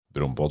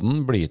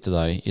Brompodden blir til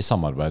deg i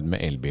samarbeid med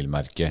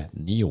elbilmerket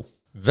NIO.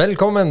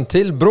 Velkommen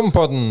til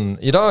Brompodden.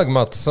 I dag,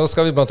 Mats, så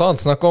skal vi blant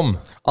annet snakke om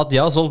at jeg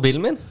har solgt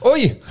bilen min.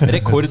 Oi!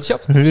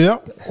 Rekordkjøpt. Ja,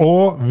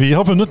 og vi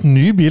har funnet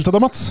ny bil til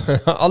deg, Mats.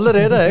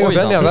 Allerede, jeg og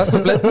Benny har vært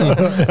på pletten.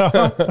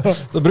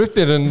 Så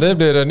bruktbilen, det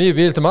blir en ny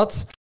bil til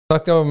Mats.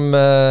 Snakker om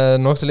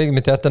noe som ligger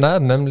mitt hjerte nær,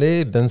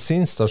 nemlig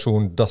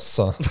bensinstasjon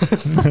Dassa.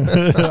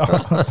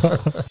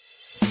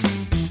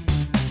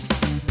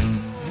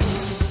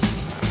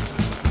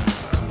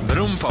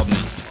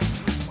 Brompodden,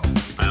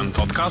 en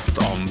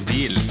podcast om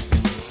bil.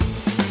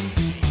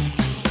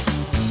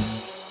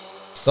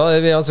 Da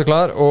er vi altså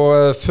klar,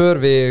 og før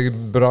vi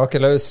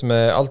braker løs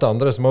med alt det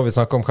andre, så må vi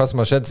snakke om hva som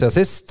har skjedd siden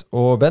sist.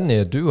 Og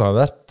Benny, du har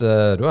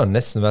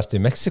nesten vært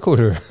i Mexico,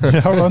 du.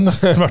 Jeg har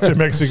nesten vært i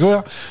Mexico,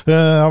 ja.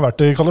 Jeg har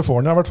vært i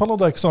California i hvert fall, og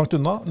det er ikke så langt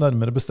unna.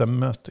 Nærmere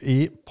bestemt i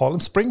Palm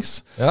Springs.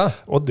 Ja.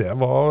 Og det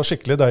var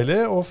skikkelig deilig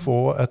å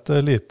få et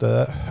lite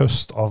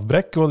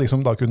høstavbrekk, og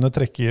liksom da kunne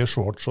trekke i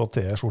shorts og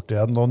t-skjorte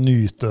igjen, og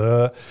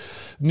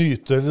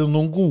nyte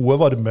noen gode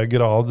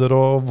varmegrader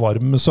og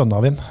varm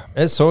sønnavind.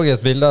 Jeg så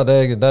et bilde av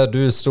deg der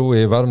du sto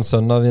i varm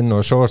sønnavind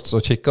og shorts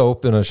og kikket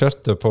opp under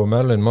skjørtet på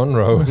Marilyn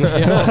Monroe.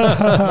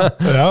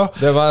 Ja.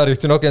 Det var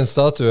riktig nok en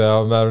statue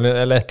av Marilyn,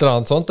 eller et eller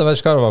annet sånt. Jeg vet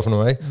ikke hva det var for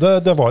noe.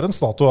 Det var en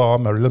statue av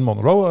Marilyn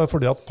Monroe,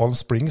 fordi at Palm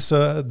Springs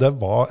det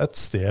var et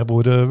sted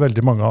hvor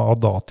veldig mange av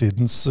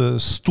datidens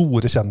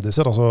store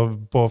kjendiser, altså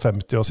på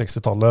 50- og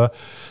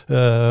 60-tallet,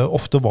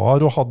 ofte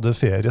var og hadde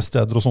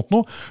feriesteder og sånt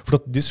noe. For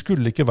at de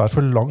skulle ikke være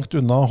for langt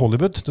unna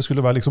Hollywood. Det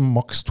skulle være liksom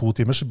maks 2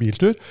 timers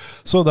biltur.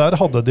 Så der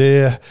hadde de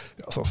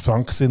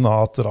Frank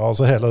Sinatra,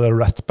 altså hele det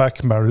Rat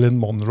Pack, Marilyn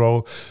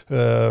Monroe,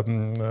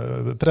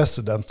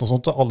 presidenten og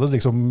sånt. Alle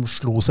liksom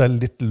slo seg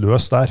litt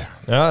løs der.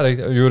 Ja,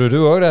 gjorde du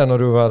også det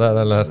når du var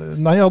der, eller?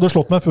 Nei, jeg hadde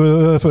slått meg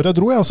før jeg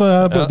dro, så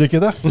jeg burde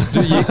ikke det.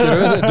 Du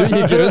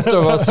gikk rundt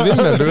og var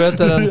svimmel, du vet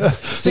den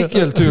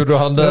sykkeltur du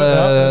hadde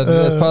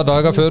et par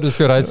dager før du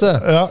skulle reise.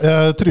 Ja,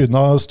 jeg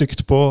tryna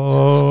stygt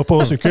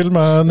på sykkel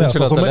med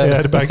nesa som en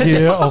airbag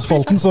i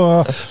asfalten,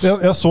 så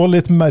jeg så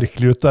litt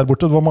merkelig ut der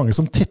borte. Det var mange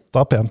som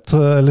tittet pent,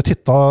 eller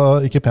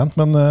tittet ikke pent,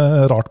 men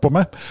rart på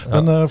meg.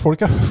 Men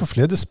folk er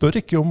høflige, de spør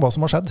ikke om hva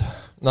som har skjedd.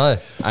 Nei.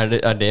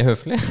 Er det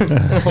høflig?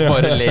 Å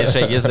bare le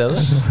skjegg i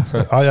stedet?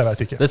 Ja, jeg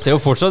vet ikke. Det ser jo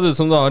fortsatt ut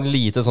som du har en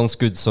lite sånn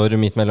skuddsår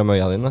midt mellom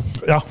øya dine.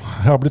 Ja,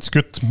 jeg har blitt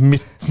skutt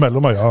midt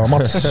mellom øya,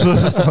 Mats.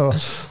 Så,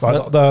 nei,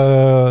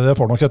 jeg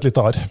får nok et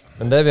lite arr.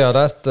 Men det vi har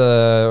lært,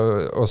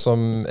 og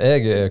som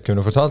jeg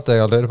kunne fortalt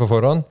deg allerede på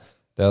forhånd,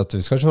 det er at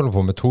vi skal ikke holde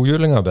på med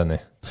 2-hjulinger,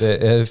 Benny. Det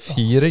er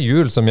 4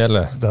 hjul som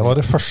gjelder. Det var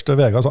det første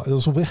Vega sa.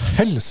 Så vi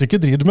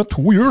helsike driver med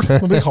 2 hjul,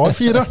 når vi har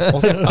 4.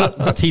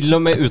 Til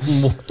og med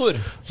uten motor.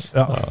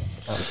 Ja.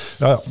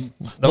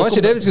 Det var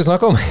ikke det vi skulle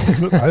snakke om.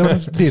 Nei, det var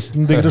en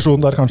liten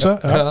digresjon der, kanskje.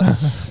 Ja.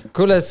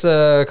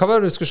 Hva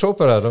var det du skulle se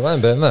på der? Det var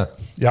en BMW.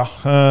 Ja,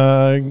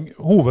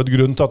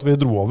 hovedgrunnen til at vi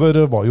dro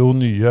over var jo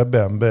nye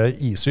BMW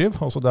i7.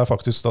 Altså det er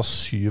faktisk da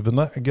 7.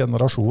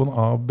 generasjon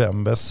av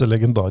BMWs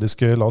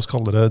legendariske, la oss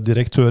kalle det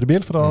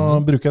direktørbil, for å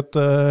bruke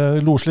et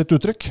loslitt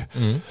uttrykk.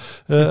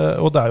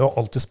 Og det er jo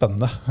alltid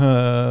spennende.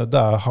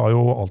 Det har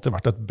jo alltid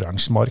vært et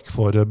branchmark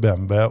for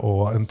BMW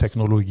og en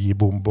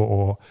teknologibombe,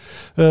 og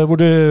hvor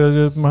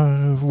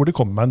de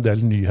kommer med en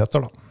del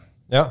nyheter da.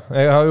 Ja,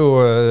 jeg har jo,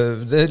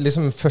 det er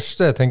liksom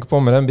første jeg tenker på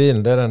med den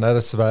bilen, det er den der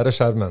svære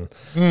skjermen,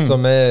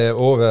 som er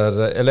over,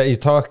 eller i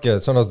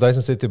taket, sånn at de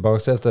som sitter i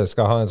baksetet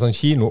skal ha en sånn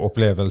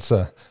kinoopplevelse.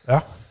 Ja.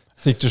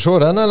 Fikk du se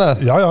den,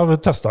 eller? Ja, vi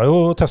testet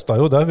jo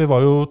det. Vi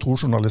var jo 2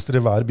 journalister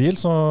i hver bil,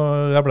 så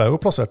jeg ble jo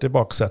plassert i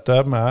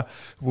baksetet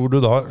hvor du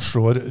da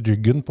slår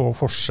ryggen på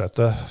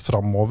forsetet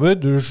fremover.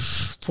 Du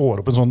får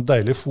opp en sånn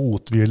deilig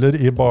fothviler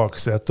i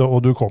baksetet,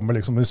 og du kommer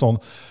liksom i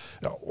sånn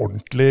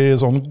ordentlig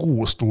sånn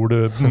godstol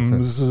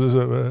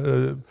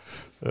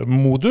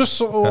modus,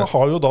 og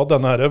har jo da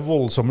denne her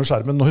voldsomme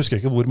skjermen. Nå husker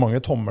jeg ikke hvor mange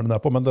tommer den er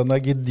på, men den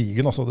er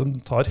gedigen, altså den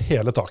tar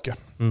hele taket.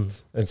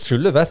 Den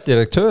skulle vært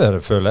direktør,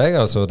 føler jeg,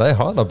 altså de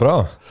har det bra.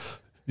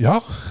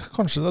 Ja,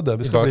 kanskje det er det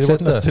vi skal bli i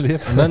vårt neste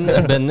liv. Men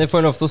Benny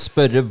får lov til å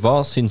spørre,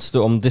 hva syns du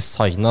om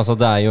designet? Altså,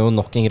 det er jo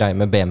nok en greie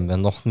med BMW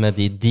nå, med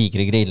de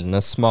digre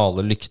grillene,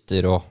 smale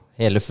lykter, og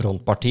hele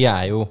frontpartiet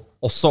er jo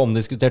også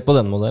omdiskutert på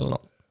denne modellen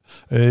da.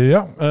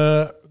 Ja,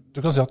 du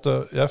kan si at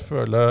jeg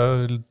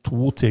føler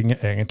 2 ting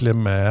egentlig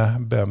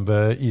med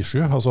BMW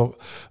i7. Altså,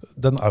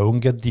 den er jo en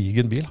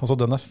gedigen bil. Altså,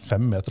 den er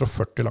 5,40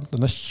 meter lang.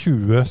 Den er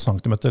 20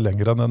 centimeter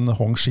lengre enn en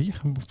Hongxi,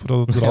 for å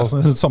dra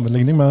en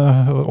sammenligning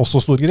med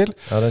også stor grill.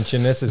 Ja, den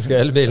kinesiske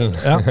elbilen.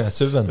 Ja.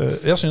 SUV-en.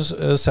 Jeg synes,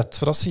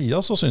 sett fra siden,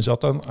 så synes jeg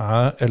at den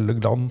er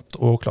elegant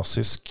og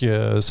klassisk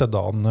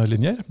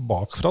sedanlinjer.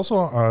 Bakfra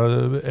så er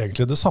det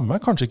egentlig det samme.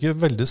 Kanskje ikke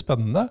veldig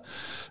spennende,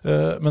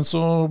 men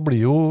så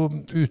blir jo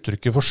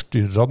uttrykket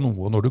forstyrret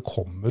noe når du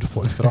kommer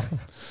forfra.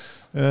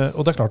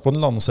 Og det er klart, på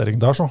en lansering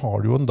der så har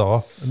du jo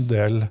en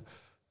del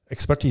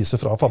ekspertise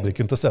fra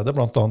fabrikken til stede,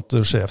 blant annet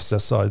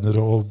sjefsdesigner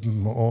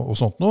og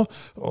sånt noe.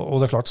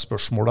 Og det er klart,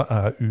 spørsmålet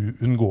er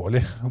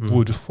uunngåelig.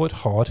 Hvorfor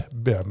har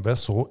BMW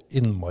så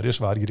innmari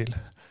svær grill?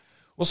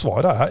 Og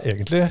svaret er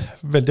egentlig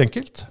veldig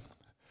enkelt.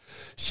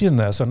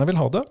 Kineserne vil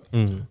ha det.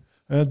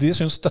 De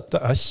synes dette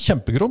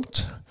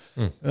kjempegromt.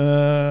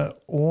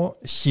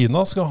 Og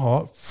Kina skal ha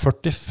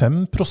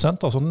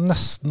 45%, altså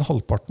nesten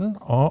halvparten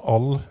av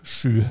all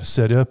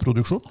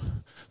 7-serieproduksjon.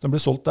 Den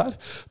blir solgt der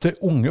til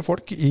unge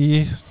folk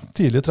i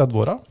tidlig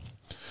 30-åra.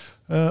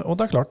 Og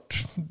det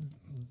klart,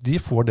 de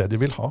får det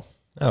de vil ha.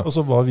 Ja.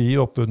 Altså hva vi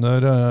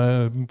oppunder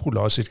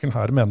Polarsirkelen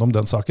her mener om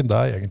den saken, det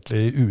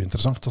egentlig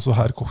uinteressant. Altså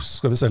her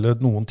skal vi selge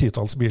noen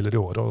titalls biler i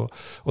år,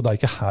 og det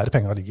ikke her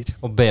penger ligger.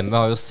 Og BMW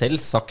har jo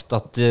selv sagt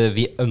at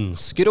vi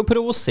ønsker å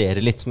provosere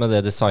litt med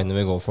det designet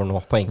vi går for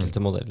nå på enkelte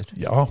modeller.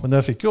 Ja, men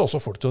jeg fikk jo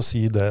også folk til å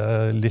si det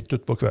litt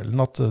ut på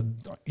kvelden, at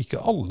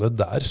ikke alle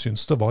der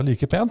synes det var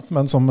like pent,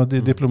 men som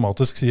de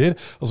diplomatisk sier,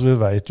 altså vi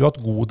vet jo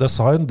at god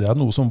design, det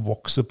noe som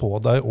vokser på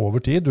deg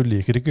over tid. Du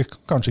liker det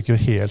kanskje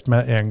ikke helt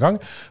med en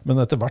gang,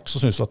 men etter hvert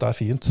så synes du at det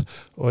fint.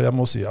 Og jeg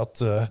må si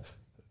at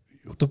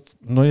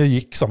når jeg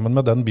gikk sammen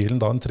med den bilen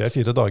da en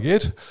 3-4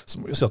 dager, så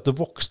må jeg si at det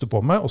vokste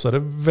på meg, og så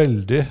det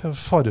veldig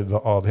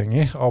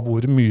farveavhengig av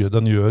hvor mye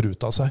den gjør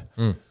ut av seg.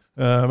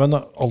 Men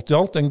alt i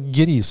alt, en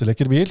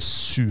griselekker bil,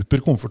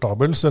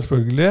 superkomfortabel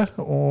selvfølgelig,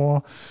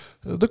 og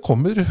det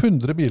kommer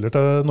 100 biler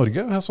til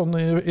Norge, sånn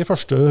i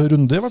første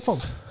runde i hvert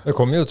fall. Det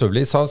kommer jo til å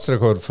bli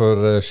salgsrekord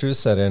for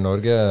 7-serie i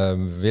Norge,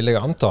 vil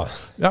jeg anta.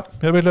 Ja,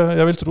 jeg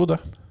vil tro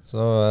det. Så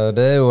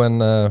det jo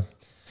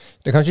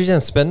det er kanskje ikke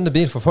en spennende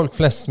bil for folk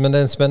flest, men det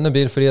en spennende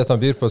bil fordi at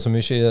han byr på så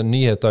mye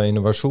nyheter og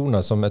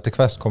innovasjoner som etter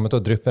hvert kommer til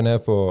å dryppe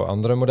ned på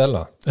andre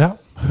modeller. Ja,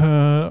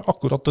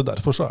 akkurat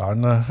derfor så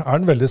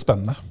den veldig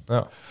spennende.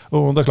 Ja.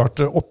 Og det klart,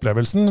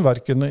 opplevelsen,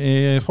 hverken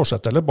i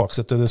forsett eller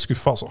baksett det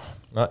skuffa, altså.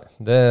 Nei,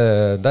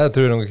 der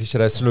tror jeg nok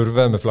ikke de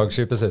slurver med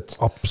flaggskipet sitt.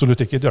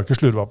 Absolutt ikke, de har ikke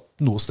slurvet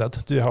noe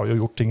sted. De har jo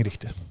gjort ting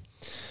riktig.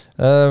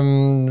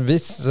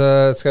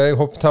 Skal jeg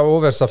ta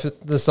over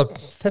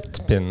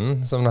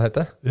stafettpinnen, som det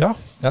heter? Ja,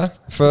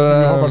 for,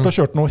 du har vært og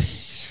kjørt noe,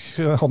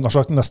 han har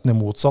sagt nesten i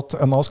motsatt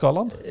enn av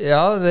skalaen.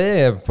 Ja,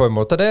 det på en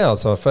måte det,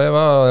 altså. For jeg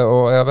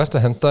har vært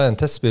og hentet en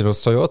testbil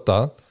hos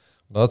Toyota.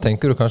 Da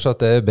tenker du kanskje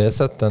at det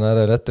BZ, den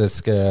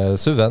elektriske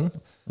SUV-en.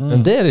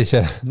 Men det det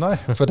ikke. Nei.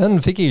 For den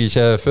fikk jeg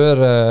ikke før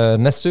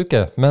neste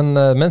uke. Men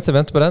mens jeg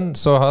venter på den,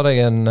 så har jeg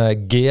en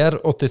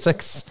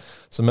GR86,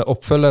 som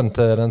oppfølgeren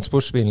til den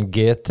sportsbilen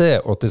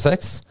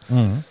GT86.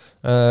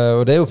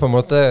 Og det jo på en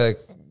måte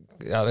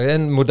det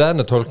en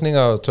moderne tolkning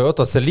av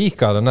Toyota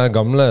Celica, den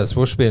gamle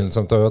sportsbilen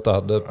som Toyota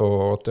hadde på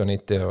 80 og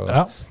 90.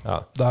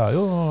 Ja, det er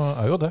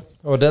jo det.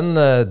 Og det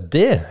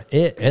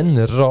en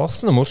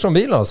rasende morsom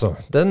bil, altså.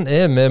 Den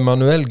med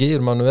manuell gir,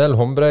 manuell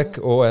håndbrekk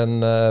og en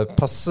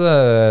passe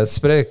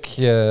sprek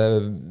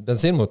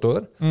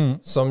bensinmotor,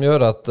 som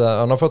gjør at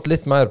han har fått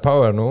litt mer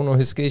power nå. Nå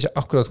husker jeg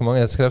ikke akkurat hvor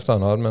mange hestekrefter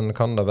han har, men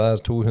kan det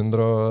være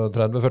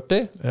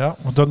 230-40? Ja,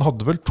 og den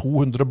hadde vel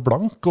 200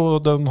 blank,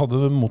 og den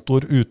hadde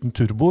motor uten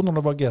turbo når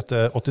det var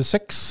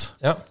GT86.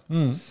 Ja.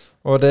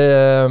 Og det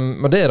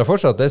det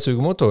fortsatt, det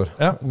sugemotor.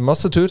 Ja.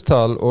 Masse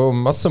turtall og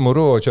masse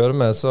moro å kjøre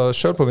med, så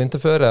selv på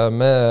vinterføre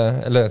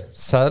eller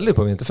særlig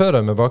på vinterføre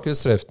med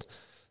bakhjulsdrift,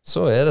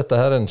 så dette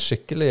her en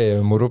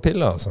skikkelig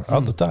moropille, altså. Ja,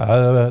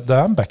 det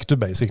en back to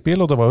basic bil,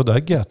 og det var jo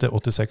der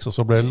GT86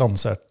 også ble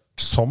lansert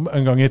som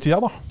en gang i tida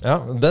da. Ja,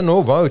 den nå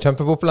var jo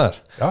kjempepopulær.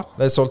 Ja.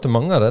 De solgte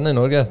mange av den i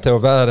Norge til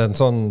å være en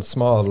sånn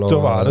smal til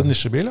å være en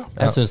nisjebil, ja.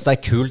 Jeg synes det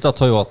kult at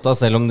Toyota,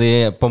 selv om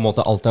de på en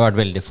måte alltid har vært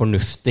veldig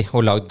fornuftig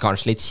og lagd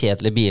kanskje litt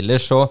kjedelige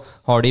biler, så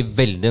har de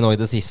veldig nå i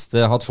det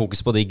siste hatt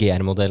fokus på de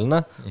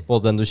GR-modellene.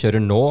 Både den du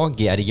kjører nå,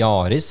 GR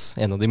Yaris,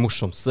 en av de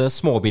morsomste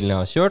småbilene jeg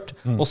har kjørt,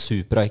 og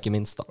Supra ikke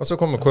minst da. Og så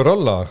kommer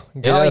Corolla.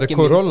 GR ikke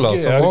Corolla,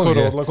 minst. som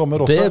Corolla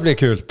kommer også. Det blir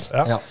kult.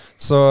 Ja.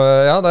 Så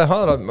ja,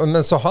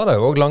 men så har de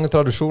jo også lange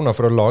tradisjoner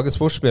for å lage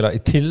sportsbiler,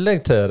 i tillegg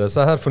til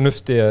disse her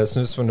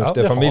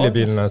snusfornuftige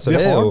familiebilene. Så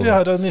de har jo de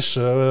her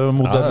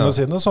nisjemodellene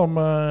sine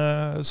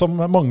som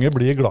mange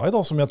blir glad i,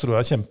 da, som jeg tror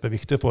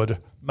kjempeviktig for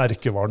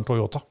merkevaren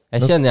Toyota.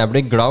 Jeg kjenner jeg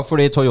blir glad,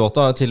 fordi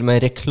Toyota har til og med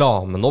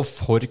reklame nå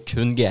for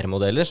kun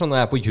GR-modeller, så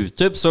når jeg på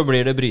YouTube så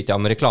blir det brytet av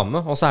med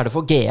reklame, og så det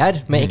for GR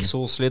med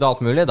eksoslyd og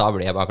alt mulig, da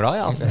blir jeg bare glad,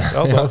 ja, altså.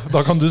 Ja,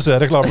 da kan du se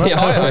reklame. Ja,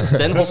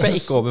 den hopper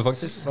jeg ikke over,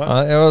 faktisk.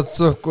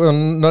 Så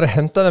når jeg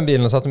hentet den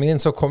bilen og satte meg inn,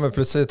 så kom jeg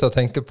plutselig til å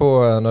tenke på,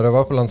 når jeg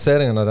var på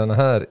lanseringen av denne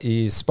her i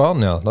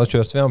Spania, da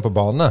kjørte vi den på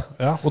bane.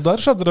 Ja, og der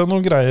skjedde det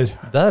noen greier.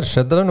 Der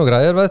skjedde det noen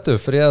greier, vet du,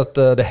 fordi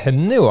at det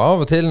hender jo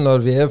av og til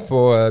når vi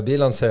på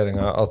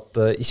billanseringer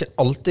at ikke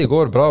alltid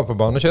går bra på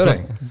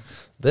banekjøring.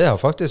 Det har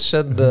faktisk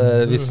skjedd,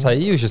 vi sier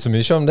jo ikke så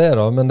mye om det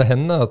da, men det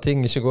hender at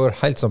ting ikke går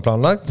helt som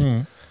planlagt.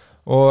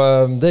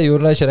 Og det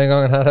gjorde det ikke den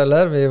gangen her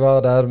heller. Vi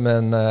var der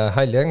med en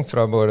hel gjeng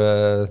fra både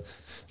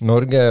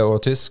Norge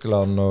og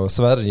Tyskland og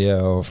Sverige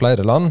og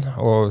flere land,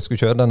 og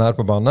skulle kjøre den her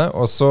på bane.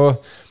 Og så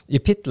i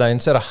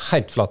pitlane så det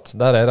helt flatt.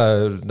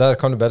 Der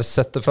kan du bare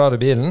sette fra deg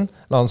bilen,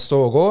 la han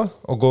stå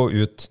og gå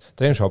ut.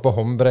 Trenger ikke ha på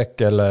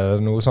håndbrekk eller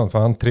noe sånt,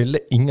 for han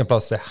triller ingen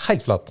plass. Det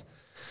helt flatt.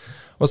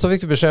 Og så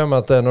fikk vi beskjed om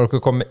at når dere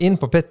kommer inn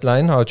på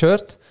pitlane og har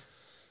kjørt,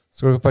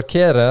 skal dere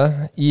parkere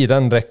i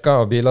den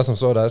rekka av biler som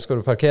står der,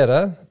 skal du parkere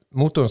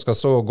motoren skal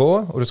stå og gå,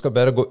 og du skal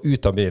bare gå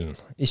ut av bilen.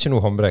 Ikke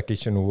noe håndbrekk,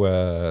 ikke noe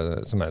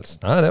som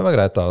helst. Nei, det var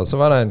greit da. Så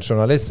var det en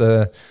journalist,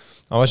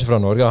 han var ikke fra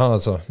Norge han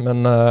altså, men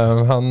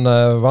han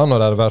var nå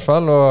der i hvert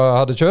fall, og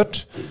hadde kjørt.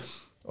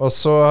 Og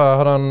så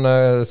hadde han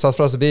satt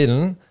fra seg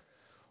bilen,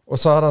 og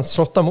så hadde han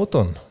slått av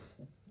motoren.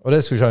 Og det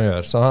skulle ikke han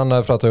gjøre. Så han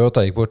fra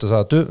Toyota gikk bort og sa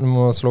at du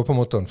må slå på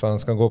motoren, for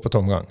han skal gå på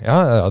tomgang.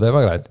 Ja, det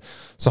var greit.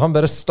 Så han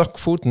bare stakk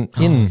foten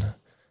inn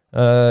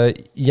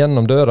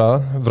gjennom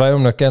døra, vrei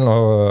om nøkkelen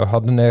og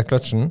hadde ned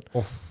kløtsjen.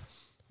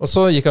 Og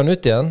så gikk han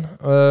ut igjen,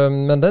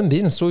 men den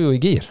bilen sto jo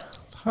i gir.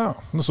 Ja,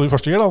 det sto i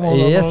første gir da.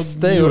 Yes,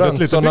 det gjorde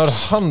han. Så når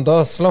han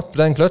da slapp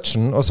den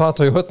kløtsjen, og så har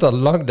Toyota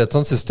lagd et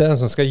sånt system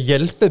som skal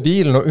hjelpe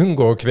bilen å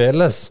unngå å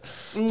kveles.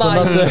 Sånn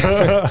at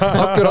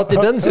akkurat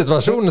i den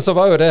situasjonen så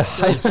var jo det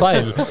helt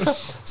feil.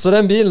 Så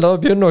den bilen da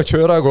begynner å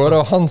kjøre av gårde,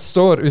 og han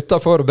står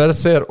utenfor og bare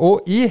ser,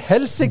 i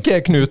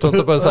helsike, Knut, holdt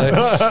jeg på å si.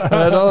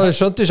 Da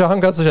skjønte ikke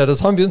han hva som skjedde,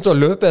 så han begynte å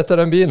løpe etter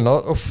den bilen,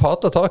 og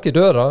fata tak i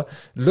døra,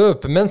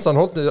 løp mens han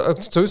holdt,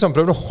 så ut som han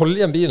prøvde å holde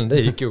igjen bilen, det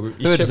gikk jo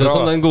ikke bra. Høres ut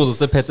som den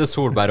godeste Petter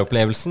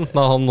Solberg-opplevelsen,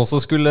 da han også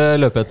skulle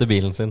løpe etter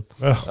bilen sin.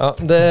 Ja,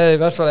 det i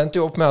hvert fall endte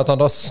jo opp med at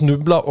han da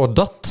snubla og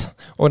datt,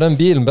 og den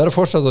bilen bare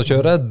fortsatte å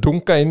kjøre,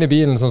 dunka inn i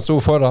bilen som sto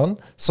foran,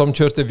 som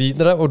kjørte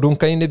videre, og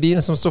dunka inn i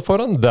bilen som sto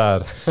foran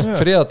der.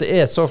 Fordi at det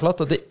er så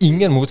flatt at det er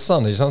ingen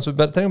motstand, ikke sant? Så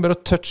du trenger bare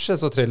å touche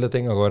så triller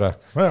ting av gårde.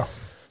 Ja.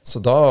 Så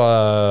da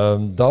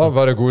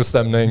var det god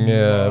stemning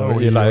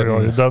i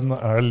leiren. Den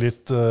er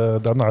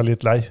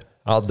litt lei.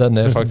 Ja, den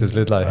er faktisk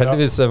litt lei.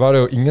 Heldigvis var det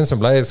jo ingen som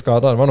ble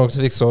skadet. Det var noen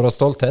som fikk sår og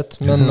stolthet,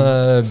 men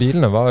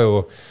bilene var jo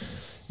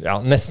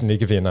nesten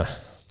like fine.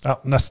 Ja,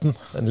 nesten.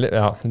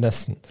 Ja,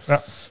 nesten. Ja.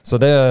 Så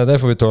det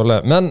får vi tåle.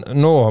 Men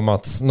nå,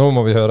 Mats, nå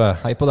må vi høre.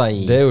 Hei på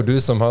deg. Det er jo du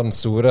som har den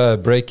store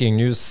breaking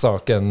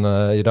news-saken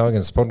i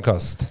dagens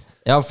podcast.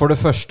 Ja, for det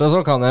første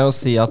så kan jeg jo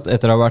si at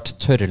etter å ha vært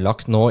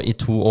tørrlagt nå i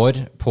 2 år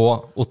på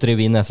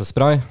Otrivin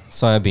nesespray,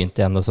 så har jeg begynt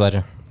igjen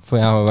dessverre. For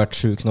jeg har vært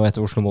syk nå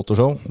etter Oslo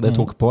Motorshow. Det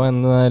tok på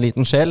en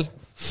liten sjel.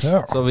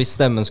 Ja. Så hvis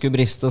stemmen skulle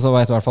briste, så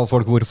vet i hvert fall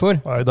folk hvorfor.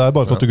 Nei, det er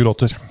bare for at du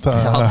gråter. Det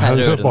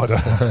er bare.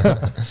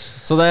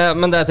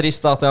 Men det er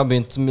trist at jeg har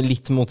begynt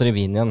litt mot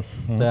Revin igjen.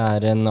 Det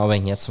er en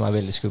avhengighet som er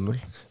veldig skummel.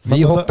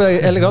 Vi hopper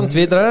elegant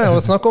videre og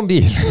snakker om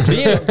bil.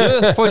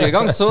 Forrige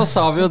gang så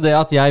sa vi jo det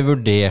at jeg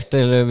vurderte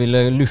eller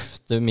ville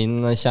lufte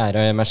min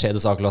kjære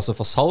Mercedes A-klasse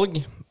for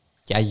salg.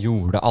 Jeg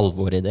gjorde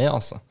alvor i det,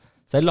 altså.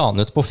 Så jeg la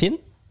den ut på Finn.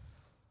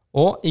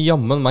 Og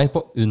jammen meg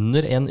på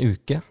under en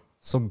uke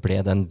så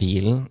ble den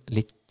bilen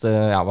litt,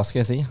 hva skal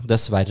jeg si,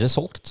 dessverre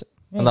solgt.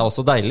 Men det er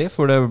også deilig,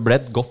 for det ble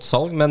et godt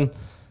salg, men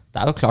det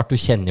er jo klart du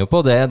kjenner jo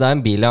på det. Det er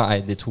en bil jeg har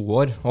eid i 2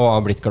 år og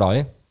har blitt glad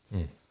i.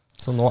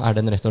 Så nå er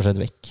den rett og slett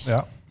vekk.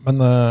 Ja, men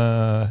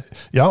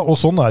og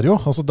sånn er det jo.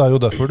 Altså, det er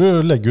jo derfor du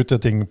legger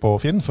ut ting på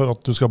Finn, for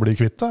at du skal bli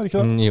kvitt det,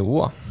 ikke det? Jo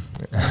da.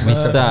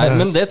 Hvis det er,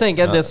 men det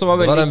tenker jeg det som var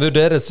veldig... Det var den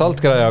vurdere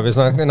salt-greia vi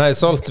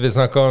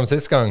snakket om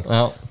sist gang.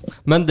 Ja.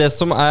 Men det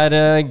som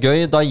er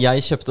gøy, da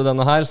jeg kjøpte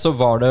denne her, så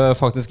var det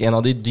faktisk en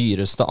av de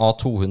dyreste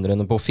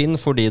A200-ene på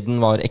Finn, fordi den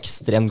var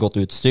ekstremt godt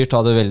utstyrt,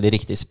 hadde veldig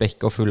riktig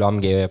spekk og full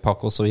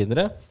AMG-pakke og så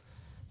videre.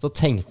 Så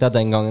tenkte jeg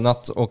den gangen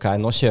at ok,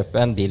 nå kjøper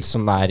jeg en bil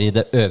som er i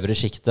det øvre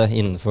skiktet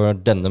innenfor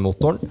denne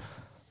motoren.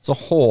 Så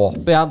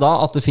håper jeg da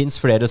at det finnes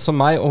flere som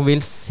meg og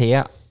vil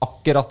se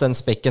akkurat den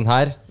spekken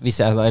her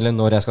eller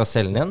når jeg skal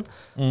selge den igjen.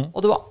 Og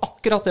det var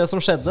akkurat det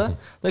som skjedde.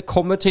 Det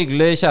kom et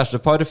hyggelig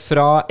kjærestepar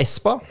fra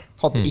Espa.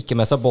 Hadde ikke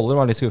med seg boller,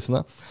 var litt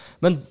skuffende.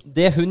 Men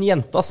det hun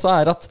jenta sa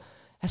er at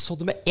jeg så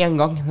det med en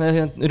gang når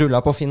jeg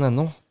rullet på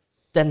Finn.no.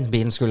 Den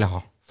bilen skulle jeg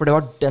ha. For det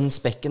var den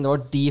spekken, det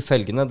var de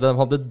felgene, det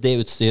hadde det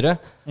utstyret.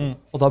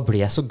 Og da ble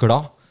jeg så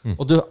glad.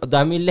 Og det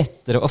er mye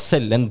lettere å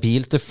selge en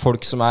bil til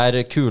folk som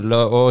er kule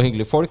og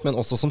hyggelige folk, men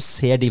også som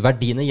ser de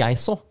verdiene jeg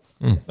så.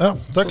 Ja,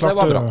 det er klart. Det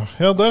var bra.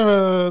 Ja,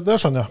 det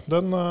skjønner jeg.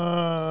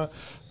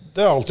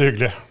 Det er alltid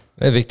hyggelig.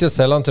 Det er viktig å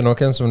selge den til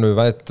noen som du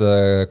vet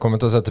kommer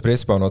til å sette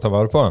pris på den og ta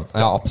vare på den.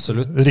 Ja,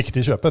 absolutt.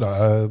 Riktig kjøper,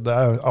 det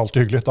er alltid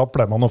hyggelig. Da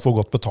pleier man å få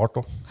godt betalt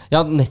også.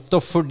 Ja,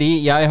 nettopp fordi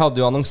jeg hadde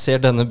jo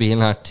annonsert denne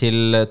bilen her til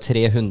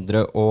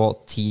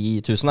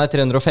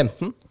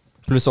 315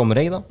 pluss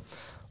omregg da.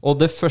 Og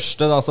det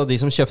første, altså de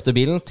som kjøpte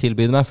bilen,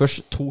 tilbydde meg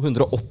først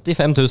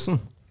 285 000.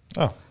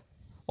 Ja.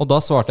 Og da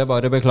svarte jeg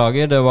bare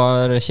beklager, det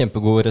var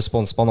kjempegod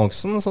respons på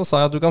annonsen, så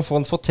sa jeg at du kan få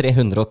den for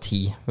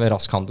 310 ved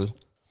raskhandel.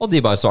 Og de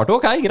bare svarte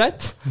ok,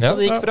 greit. Så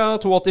det gikk fra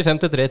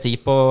 285 til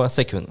 310 på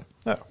sekundet.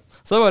 Ja.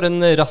 Så det var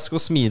en rask og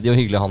smidig og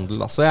hyggelig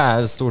handel. Så jeg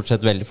er stort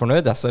sett veldig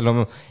fornøyd, selv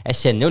om jeg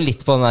kjenner jo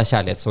litt på den der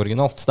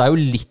kjærlighetssorgen og alt. Det er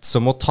jo litt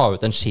som å ta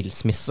ut en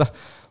skilsmisse.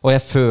 Og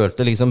jeg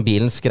følte liksom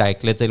bilen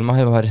skreik litt til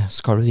meg. Jeg bare,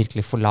 skal du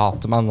virkelig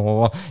forlate meg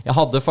nå? Jeg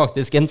hadde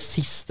faktisk en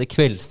siste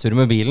kveldstur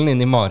med bilen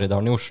inn i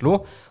Maridalen i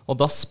Oslo. Og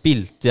da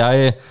spilte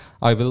jeg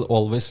I Will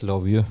Always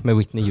Love You med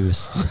Whitney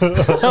Houston.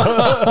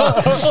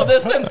 Og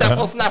det sendte jeg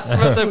på Snap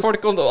til folk.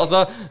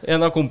 Altså,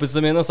 en av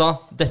kompisene mine sa,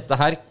 dette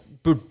her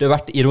burde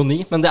vært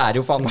ironi, men det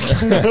jo faen meg.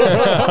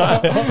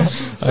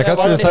 Jeg kan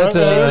ikke si til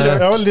Jeg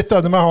var litt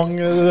enig med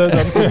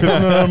den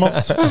kompisen,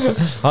 Mats.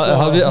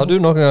 har du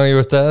noen gang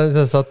gjort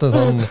det? Satt en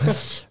sånn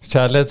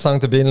kjærlighetssang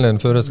til bilen din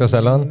før du skal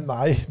selge den?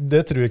 Nei,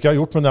 det tror jeg ikke jeg har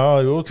gjort, men jeg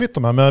har jo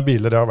kvittet meg med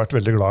biler jeg har vært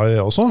veldig glad i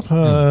også.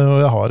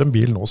 Og jeg har en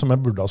bil nå som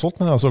jeg burde ha solgt,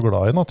 men jeg er så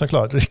glad i den at jeg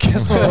klarer ikke.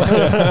 Så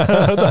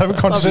det vel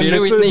kanskje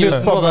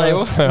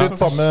litt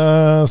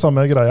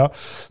samme greia.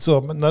 Så,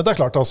 men det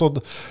klart, altså,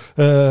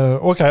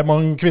 ok,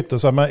 man kvitter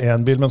seg med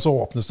en bil, men så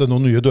åpnes det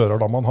noen nye dører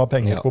da man har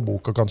penger på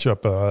bok og kan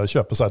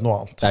kjøpe seg noe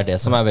annet. Det det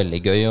som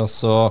veldig gøy, og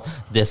så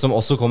det som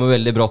også kommer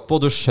veldig brått på,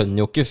 du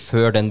skjønner jo ikke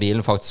før den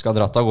bilen faktisk har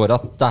dratt av gårde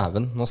at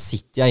dæven, nå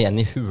sitter jeg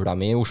igjen i hula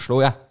mi i Oslo,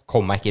 jeg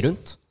kommer meg ikke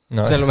rundt.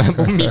 Nei. Selv om jeg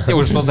bor midt i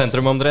Oslo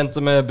sentrum omtrent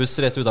med buss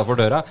rett utenfor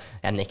døra.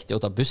 Jeg nekter jo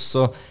å ta buss,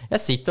 så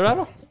jeg sitter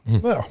der da.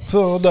 Ja,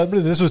 så der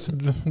blir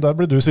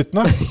du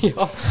sittende.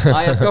 Ja,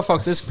 nei,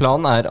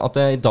 planen at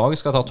jeg i dag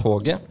skal ta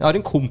toget. Jeg har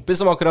en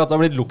kompis som akkurat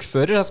har blitt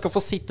lokfører. Jeg skal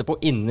få sitte på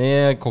inne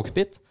i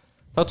cockpit,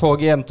 ta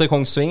toget hjem til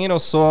Kongsvinger,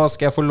 og så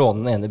skal jeg få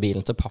låne den ene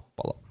bilen til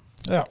pappa da.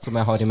 Ja. Som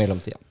jeg har i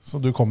mellomtiden. Så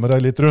du kommer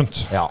deg litt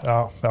rundt? Ja.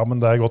 Ja,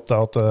 men det godt det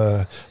at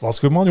hva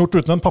skulle man gjort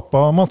uten en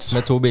pappa, Mats?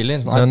 Med 2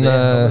 biler? Nei, men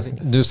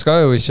du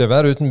skal jo ikke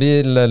være uten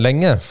bil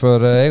lenge,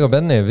 for jeg og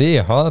Benny, vi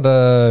har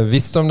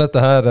visst om dette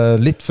her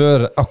litt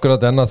før akkurat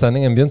denne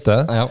sendingen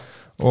begynte. Ja.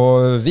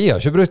 Og vi har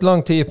ikke brukt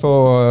lang tid på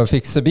å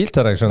fikse bil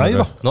til deg, skjønner du?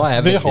 Nei da, nå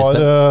jeg veldig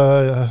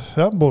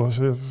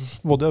spent.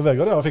 Både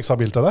Vegard og jeg har fikset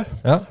bil til deg.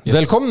 Ja. Yes.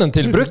 Velkommen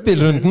til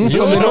bruktbilrunden,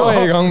 som vi nå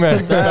i gang med.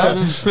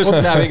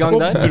 Plutselig vi i gang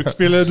der.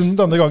 Bruktbilrunden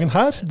denne gangen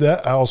her, det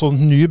altså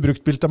ny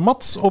bruktbil til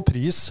Mats, og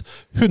pris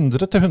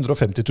 100 til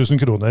 150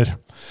 000 kroner.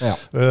 Ja.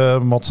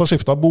 Mats har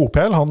skiftet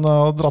bopel, han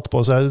har dratt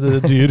på seg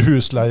dyr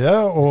husleie,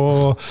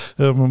 og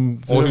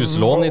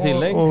huslån i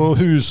tillegg.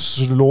 Og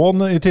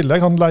huslån i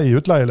tillegg. Han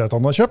leier ut leiligheten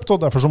han har kjøpt,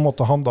 og derfor så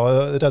måtte han da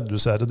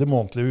redusere de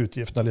månedlige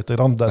utgiftene litt.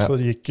 Derfor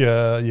gikk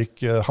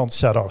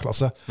hans kjære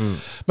A-klasse.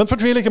 Men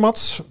fortvil ikke, Mats.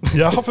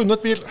 Jeg har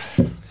funnet bil.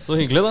 Så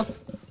hyggelig da.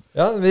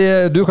 Ja,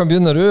 du kan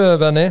begynne du,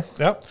 Benny.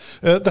 Ja,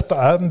 dette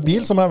en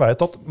bil som jeg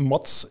vet at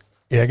Mats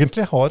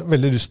egentlig har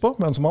veldig lyst på,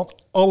 men som han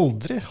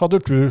aldri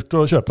hadde turt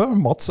å kjøpe.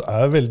 Mats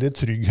veldig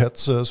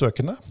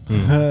trygghetssøkende.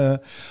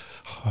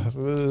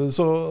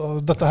 Så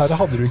dette her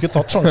hadde du ikke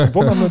tatt sjansen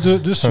på, men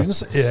du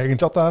syns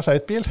egentlig at det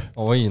feit bil.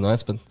 Oi, nå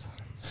jeg spent.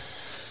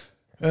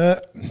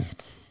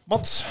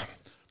 Mats,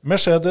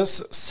 Mercedes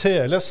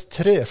CLS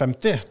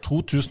 350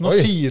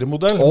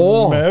 2004-modell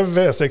med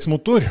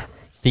V6-motor.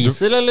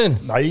 Diesel, eller?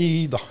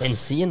 Nei da.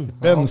 Bensin?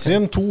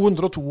 Bensin,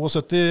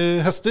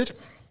 272 hester.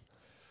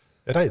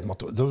 Jeg regner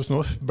med at nå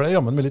ble jeg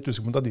jammen med litt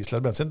usikker om det diesel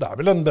eller bensin. Det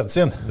vel en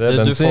bensin. Det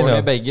bensin, du får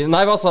i begge.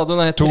 Nei, hva sa du?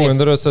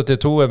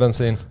 272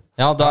 bensin.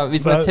 Ja,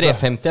 hvis den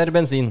 350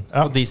 bensin,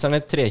 og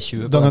dieselen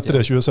 320. Den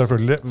 320,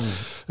 selvfølgelig.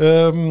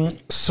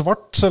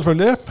 Svart,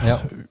 selvfølgelig. Ja.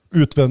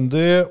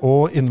 Utvendig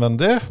og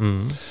innvendig.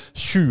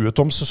 20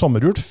 toms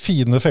sommerhjul,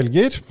 fine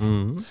felger.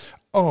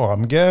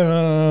 AMG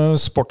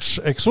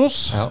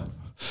sportseksos. Ja.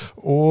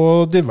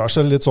 Og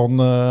diverse litt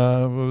sånn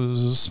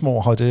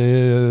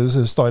småharry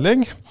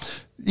styling.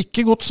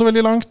 Ikke gått så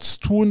veldig langt.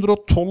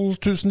 212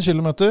 000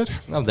 kilometer.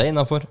 Ja, det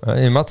innenfor.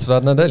 I Mats'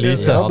 verden det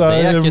lite. Ja,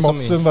 I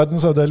Mats'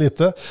 verden så det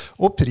lite.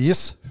 Og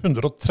pris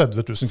 130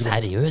 000 kroner.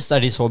 Seriøst?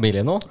 De så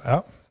billige nå? Ja.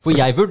 For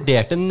jeg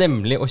vurderte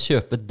nemlig å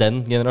kjøpe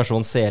den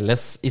generasjon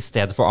CLS i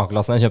stedet for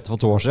A-klassen jeg kjøpte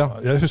for 2 år siden.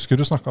 Jeg husker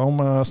du snakket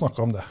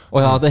om det.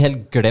 Og jeg hadde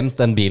helt glemt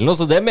den bilen,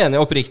 så det mener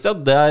jeg oppriktig at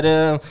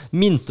der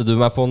minte du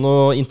meg på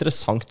noe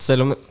interessant,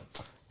 selv om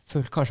jeg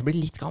føler kanskje blir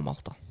litt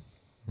gammelt da.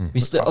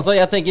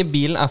 Jeg tenker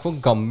bilen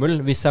for gammel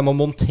hvis jeg må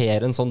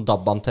montere en sånn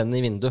DAB-antenne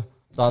i vinduet.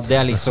 Det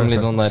liksom litt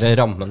sånn der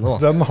rammende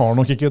da. Den har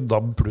nok ikke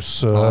DAB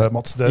pluss,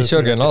 Mats. Ikke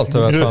originalt,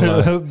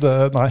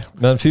 nei.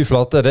 Men fy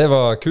flate, det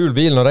var kul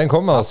bil når den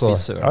kom, altså.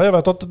 Ja, jeg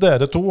vet at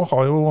dere to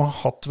har jo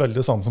hatt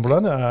veldig sansen for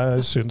den.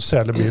 Jeg synes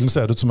hele bilen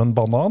ser ut som en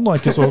banan,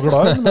 og ikke så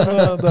glad, men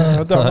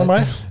det med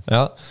meg.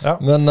 Ja.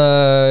 Men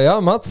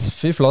Mats,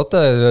 fy flate,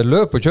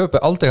 løp og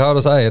kjøp alt jeg har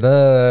å si.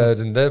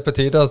 Det på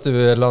tide at du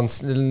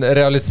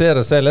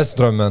realiserer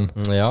CLS-drømmen.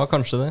 Ja,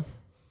 kanskje det.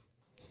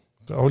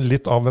 Og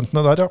litt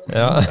avventende der,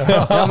 ja. Ja,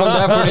 men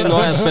det fordi nå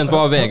jeg spent på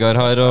hva Vegard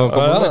har å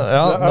komme med.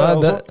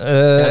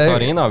 Jeg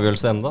tar ingen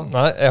avgjørelse enda.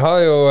 Nei, jeg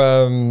har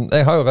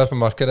jo vært på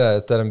markedet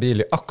etter en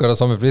bil i akkurat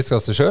samme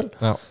prisklasse selv.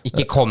 Ja.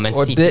 Ikke kom en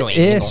Citroën. Og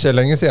det ikke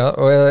lenge siden,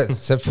 og jeg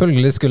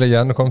selvfølgelig skulle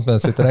gjerne kommet med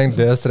en Citroën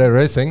DS3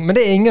 Racing, men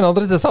det ingen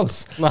andre til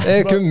salgs. Det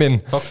kun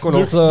min. Takk og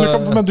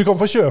lov. Men du kan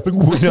få kjøpe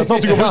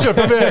godheten, du kan få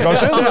kjøpe Vegard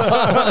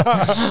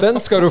sin. Den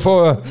skal du få,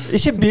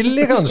 ikke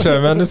billig kanskje,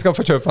 men du skal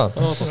få kjøpe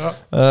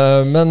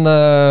den.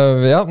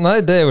 Nei,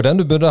 det jo den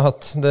du burde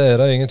hatt. Det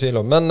det ingen tvil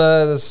om. Men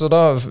så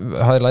da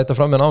har jeg letet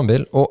frem en annen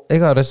bil, og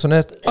jeg har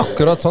resonert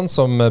akkurat sånn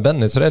som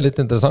Benny, så det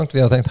litt interessant. Vi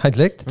har tenkt helt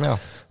likt. Ja.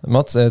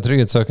 Mats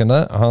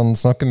trygghetssøkende. Han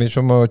snakker mye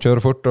om å kjøre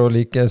fort og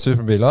like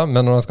superbiler,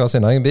 men når han skal ha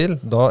sin egen bil,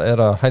 da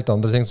det helt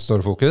andre ting som står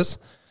i fokus.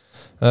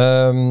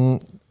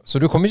 Så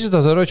du kommer ikke til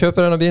å tørre å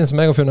kjøpe denne bilen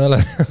som jeg har funnet, eller?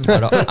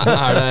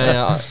 Er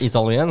det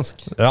italiensk?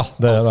 Ja,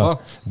 det er det.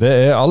 Alfa? Det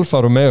er Alfa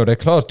Romeo. Det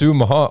er klart du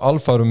må ha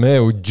Alfa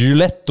Romeo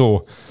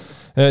Giuletto.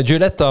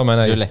 Giulietta,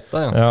 mener jeg. Giulietta,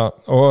 ja. Ja,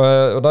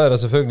 og da er det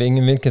selvfølgelig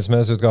ingen hvilken som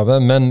helst utgave,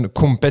 men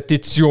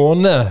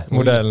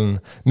Competizione-modellen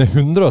med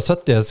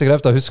 170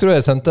 hestekrefter. Husker du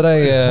jeg sendte deg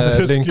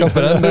linker på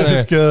den?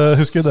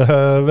 Husker det,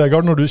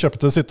 Vegard, når du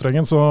kjøpte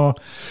Citroën, så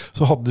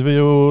hadde vi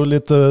jo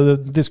litt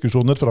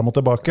diskusjoner fram og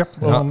tilbake.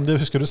 Og det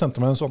husker du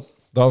sendte meg en sånn.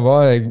 Da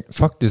var jeg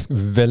faktisk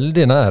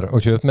veldig nær å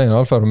kjøpe meg en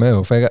Alfa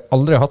Romeo, for jeg har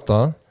aldri hatt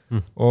det.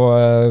 Og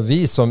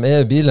vi som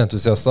er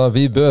bilentusiaster,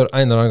 vi bør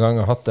en eller annen gang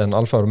ha hatt en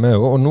Alfa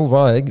Romeo, og nå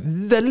var jeg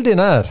veldig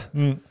nær.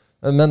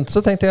 Men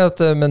så tenkte jeg at,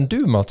 men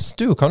du Mats,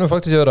 du kan jo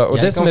faktisk gjøre det. Og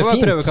det som er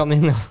fint, for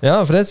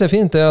det som er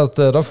fint er at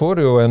da får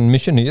du jo en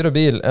mye nyere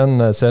bil enn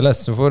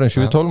CLS. Du får en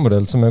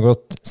 2012-modell som har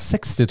gått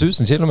 60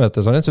 000 kilometer,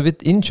 så den er så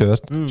vidt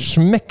innkjørt,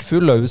 smekk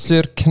full av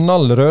utstyr,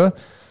 knallrød.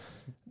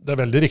 Det er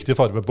veldig riktig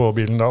farve på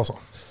bilen da, altså.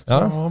 Så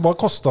hva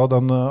kostet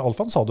den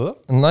Alfaen, sa du det?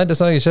 Nei, det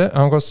sa jeg ikke.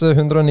 Han koster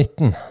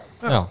 119.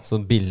 Ja, så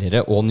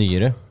billigere og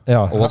nyere.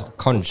 Ja. Og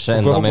kanskje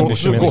enda mer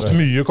mindre. Gått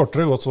mye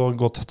kortere,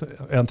 gått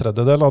en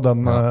tredjedel av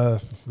den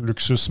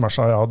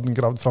luksus-smasha jeg hadde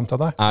gravd frem til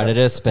deg. Er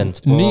dere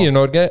spent på... Ny i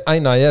Norge,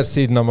 en eier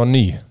siden han var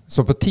ny. Så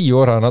på 10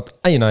 år har han hatt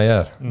en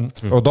eier.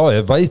 Og da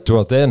vet du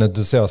at det er en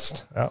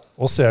entusiast. Ja,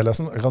 og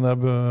CLS-en kan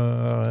jeg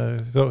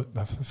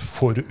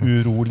for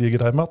urolig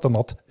greie med at den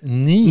har hatt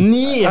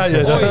 9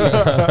 eiere.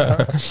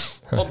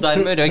 Og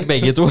dermed røk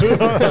begge to.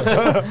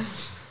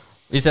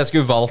 Hvis jeg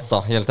skulle valgt da,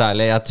 helt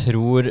ærlig, jeg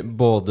tror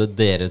både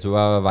dere to,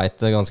 jeg vet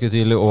det ganske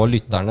tydelig, og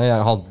lytterne,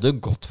 jeg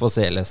hadde gått for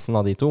CLS-en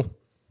av de to.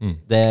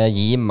 Det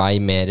gir meg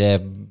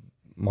mer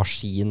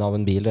maskin av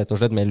en bil, rett og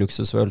slett, mer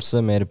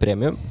luksusfølelse, mer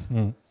premium.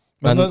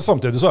 Men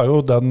samtidig så er jo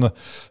den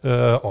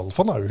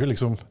Alfaen er jo ikke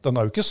liksom, den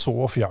er jo ikke så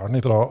fjern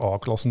fra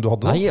A-klassen du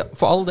hadde. Nei,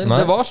 for all del. Nei.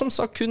 Det var som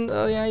sagt kun,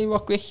 jeg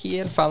var ikke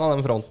helt fan av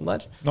den fronten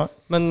der. Nei.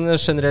 Men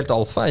generelt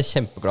Alfa er jeg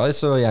kjempeglad i,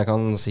 så jeg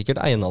kan sikkert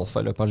eie en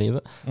Alfa i løpet av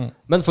livet.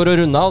 Men for å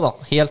runde av da,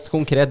 helt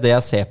konkret det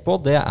jeg ser på,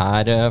 det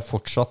er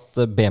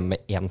fortsatt BMW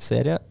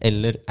 1-serie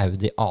eller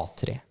Audi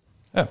A3.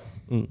 Ja.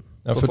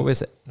 Så får vi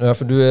se. Ja,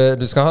 for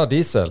du skal ha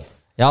diesel.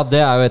 Ja,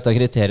 det er jo et av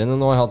kriteriene.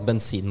 Nå har jeg hatt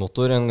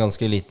bensinmotor, en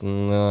ganske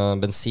liten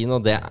bensin,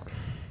 og det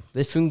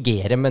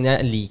fungerer, men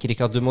jeg liker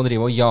ikke at du må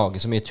drive og jage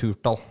så mye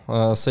turtall.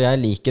 Så jeg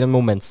liker en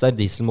momentsterk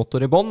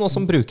dieselmotor i bånn, og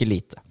som bruker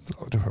lite.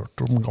 Har du hørt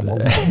om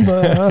gammel? Har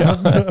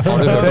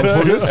du hørt om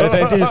fornuft? Jeg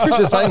tenkte jeg skulle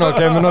ikke si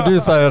noe, men når du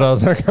sier det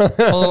så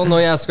Og når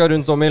jeg skal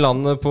rundt om i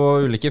landet på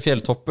ulike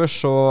fjelltopper,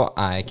 så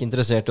er jeg ikke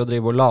interessert i å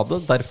drive og lade.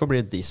 Derfor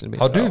blir det dieselbil.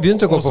 Har du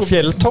begynt å gå på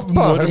fjelltopper? Når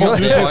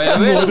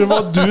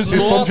var du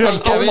sist på en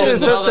fjelltopp? Jeg har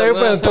sett deg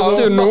på en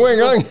topptur noen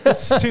gang.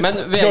 Men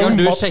Vegard,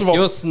 du sjekker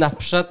jo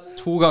Snapchat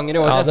 2 ganger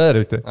i året. Ja, det er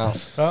riktig.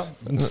 Ja.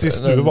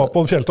 Sist du var på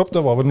en fjelltopp,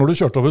 det var vel når du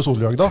kjørte over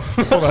Soljagda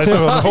på vei til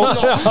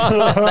Hønefoss. Det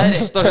er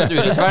rett og slett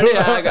urettferdig.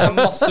 Jeg er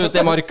masse ute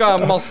i marka,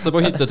 masse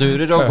på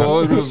hytteturer og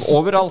går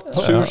overalt.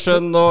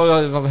 Sjusjøen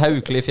og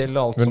Haukelifjell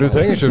og alt. Men du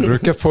trenger ikke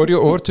bruke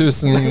forrige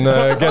årtusen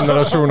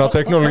generasjon av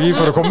teknologi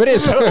for å komme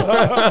dit.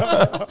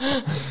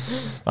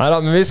 Neida,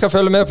 men vi skal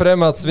følge med på det,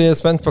 Mats. Vi er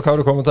spent på hva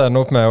du kommer til å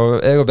ende opp med.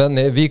 Og jeg og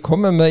Benny, vi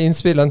kommer med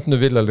innspill enten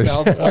du vil eller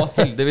ikke. Ja, og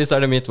heldigvis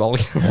er det mitt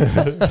valg.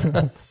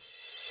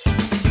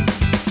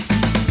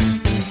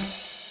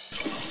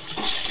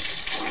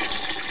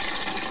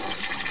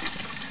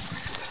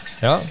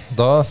 Ja,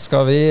 da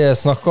skal vi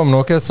snakke om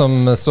noe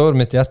som står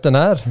mitt hjerte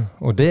nær,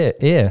 og det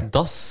er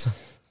Dass.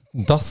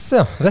 Dass,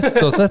 ja, rett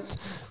og slett.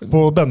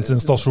 På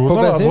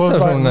bensinstasjoner,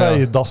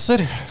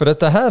 veidasser. For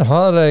dette her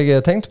har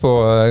jeg tenkt på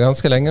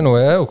ganske lenge nå.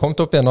 Jeg har jo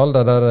kommet opp i en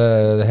alder der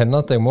det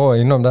hender at jeg må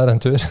innom der en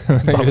tur.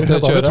 Da er vi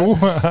to.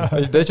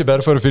 Det er ikke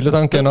bare for å fylle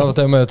tanken, av og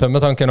til må jeg tømme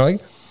tanken også.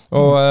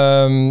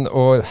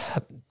 Og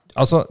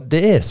altså,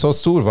 det er så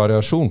stor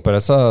variasjon på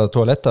disse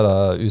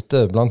toalettene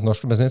ute blant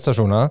norske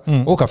bensinstasjoner,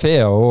 og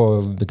kaféer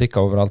og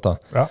butikker overalt da.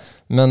 Ja.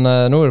 Men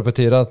nå er det på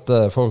tide at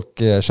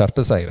folk skjerper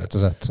seg, rett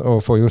og slett,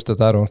 og får gjort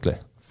dette her ordentlig.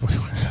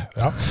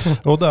 Ja,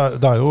 og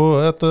det er jo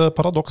et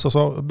paradoks.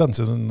 Altså,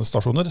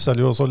 bensinstasjoner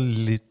selger jo også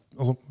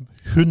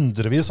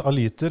hundrevis av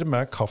liter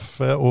med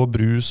kaffe og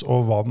brus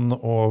og vann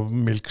og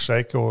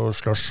milkshake og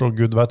slush og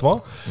gud vet hva.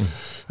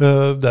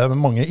 Det er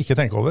mange ikke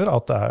tenker over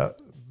at det er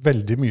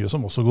veldig mye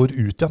som også går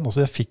ut igjen. Altså,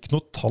 jeg fikk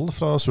noe tall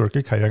fra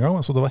Circle K en gang,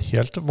 så det var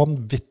helt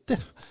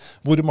vanvittig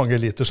hvor mange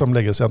liter som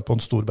legges igjen på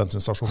en stor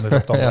bensinstasjon i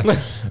løpet av det.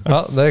 Ja,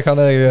 det kan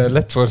jeg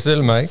lett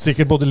forestille meg.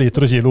 Sikkert både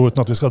liter og kilo uten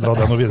at vi skal dra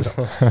det noe videre.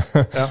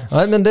 Ja.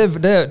 Nei, men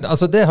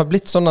det har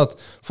blitt sånn at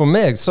for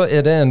meg så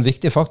er det en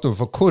viktig faktor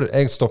for hvor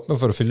jeg stopper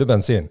for å fylle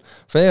bensin.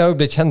 For jeg har jo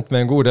blitt kjent med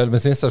en god del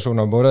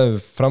bensinstasjoner, både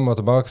frem og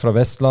tilbake fra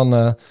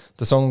Vestlandet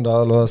til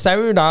Sogndal og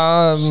Sauda,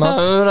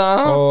 Mats,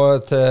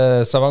 og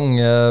til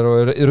Stavanger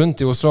og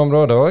rundt i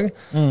Oslo-området også.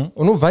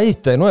 Og nå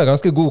vet jeg, nå er jeg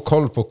ganske god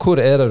koll på hvor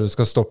er det du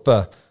skal stoppe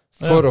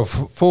for å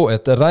få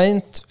et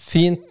rent,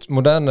 fint,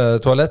 moderne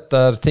toalett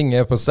der ting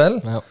er på stell.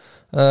 Ja.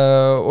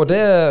 Og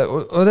det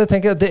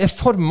tenker jeg, det er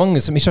for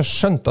mange som ikke har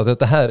skjønt at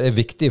dette her er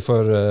viktig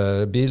for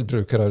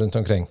bilbrukere rundt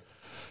omkring.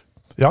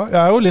 Ja,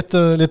 jeg jo litt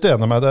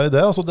enig med deg i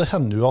det. Altså, det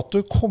hender jo at du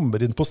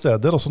kommer inn på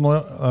steder. Altså, nå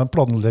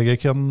planlegger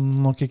jeg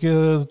nok ikke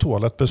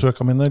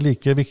toalettbesøkene mine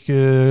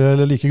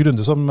like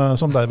grundig som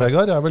deg,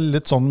 Vegard. Jeg vel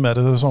litt sånn mer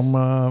som,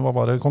 hva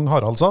var det kong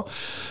Harald sa?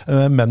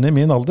 Menn i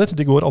min alder,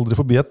 de går aldri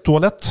forbi et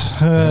toalett.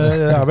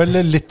 Jeg vel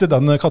litt i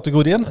den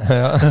kategorien.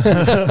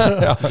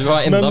 Ja. Du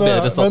har enda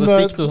bedre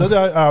statistikk, du. Men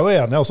jeg jo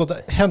enig. Altså, det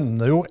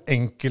hender jo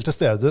enkelte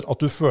steder at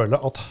du føler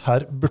at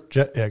her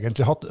burde jeg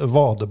egentlig hatt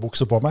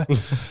vadebukse på meg.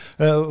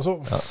 Så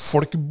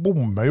folk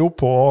bommer jo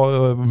på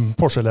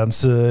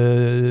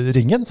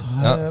porselensringen.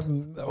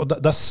 Og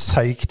det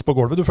seigt på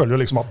gulvet. Du føler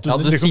jo liksom at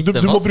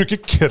du må bruke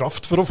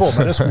kraft for å få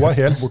med deg skoene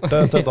helt bort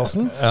til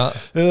dassen.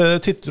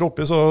 Titter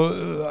oppi, så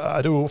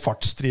det jo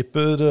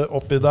fartsstriper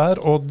oppi der,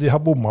 og de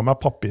har bommet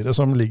med papiret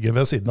som ligger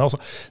ved siden av. Altså,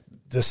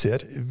 det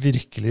ser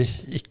virkelig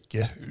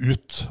ikke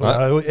ut. Og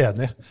jeg jo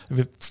enig.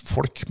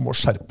 Folk må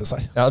skjerpe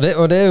seg. Ja,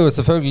 og det jo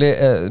selvfølgelig,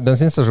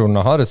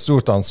 bensinstasjonene har et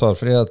stort ansvar,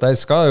 fordi at de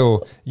skal jo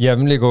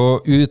jevnlig gå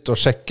ut og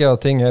sjekke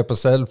at ting på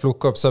selv,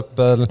 plukke opp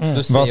søppel,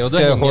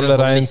 vaske, holde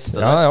rent.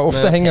 Ja,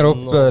 ofte henger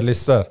opp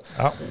lister.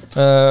 Ja.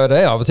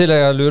 Det av og til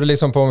jeg lurer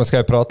liksom på om jeg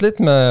skal prate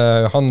litt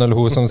med han eller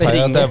hun som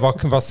sier at jeg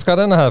vasker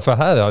denne her, for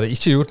her har de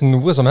ikke gjort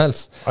noe som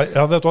helst.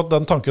 Jeg vet at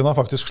den tanken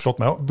har faktisk slått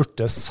meg, og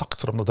burde jeg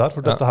sagt frem det der,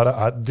 for dette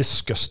her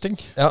disgusting.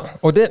 Ja,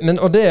 og det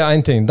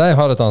en ting, de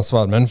har et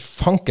ansvar, men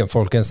fanken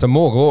folkens, det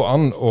må gå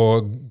an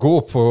å gå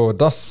på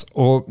dass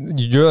og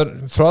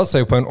gjøre fra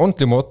seg på en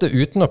ordentlig måte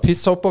uten å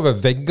pisse oppover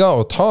vegger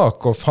og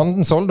tak og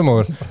fandens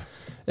oldemor.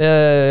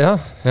 Ja.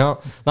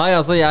 Nei,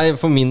 altså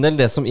for min del,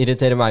 det som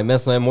irriterer meg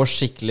mest når jeg må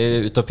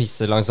skikkelig ut og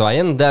pisse langs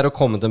veien, det å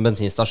komme til en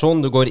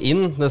bensinstasjon, du går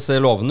inn, det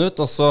ser lovende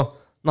ut, og så,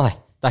 nei,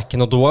 det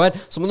ikke noe do her.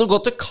 Så må du gå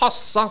til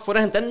kassa for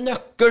å hente en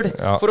nøkkel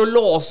for å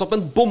låse opp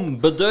en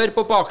bombedør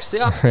på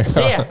baksida.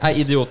 Det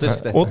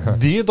idiotisk, det. Og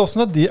de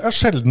dassene, de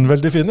sjelden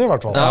veldig fine, i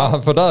hvert fall.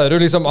 Ja, for da du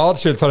liksom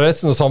atskilt fra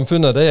resten av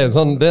samfunnet. Det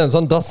en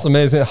sånn dass som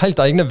i sin helt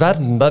egne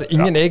verden, der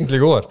ingen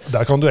egentlig går.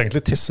 Der kan du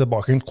egentlig tisse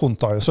bak en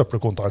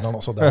søppelcontaineren.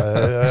 Altså.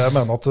 Jeg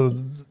mener at...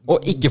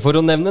 Og ikke for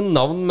å nevne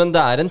navn, men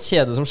det en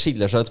kjede som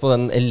skiller seg ut på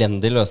den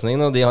elendige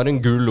løsningen, og de har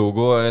en gul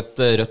logo og et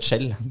rødt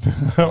skjell.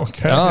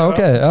 Okay.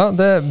 Ja,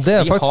 det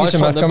faktisk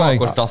ikke merket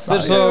meg.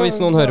 Så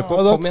hvis noen hører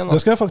på, kom igjen. Det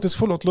skal jeg faktisk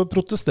få lov til å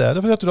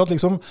protestere, for jeg tror at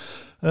liksom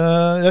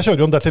jeg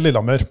kjører jo en del til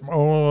Lillehammer,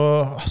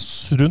 og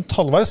rundt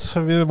halvveis,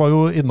 vi var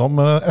jo innom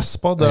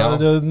Espa,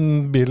 der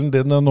bilen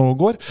din nå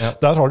går.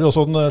 Der har de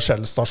også en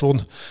skjellstasjon,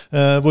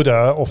 hvor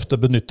jeg ofte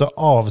benytter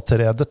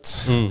avtredet.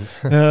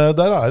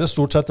 Der det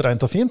stort sett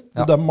rent og fint.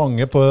 Det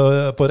mange på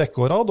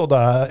rekke og rad, og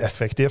det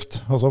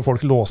effektivt. Altså,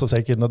 folk låser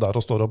seg ikke inne der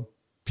og står og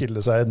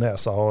pille seg i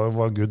nesa, og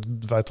Gud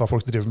vet hva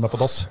folk driver med på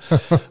dass.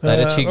 Det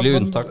et hyggelig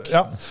unntak.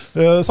 Ja,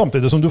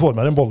 samtidig som du får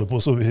med en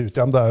bollepose ut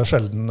igjen, det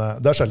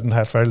sjelden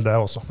helt feil, det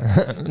også.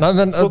 Nei,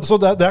 men, så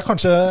det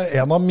kanskje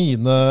en av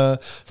mine...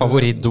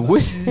 Favorittord?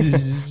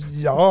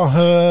 Ja,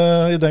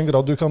 i den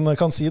grad du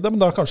kan si det, men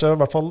det kanskje i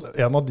hvert fall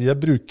en av de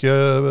jeg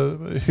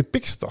bruker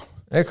hyppigst da.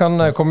 Jeg kan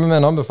komme med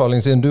en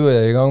anbefaling, siden du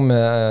i gang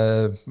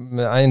med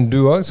en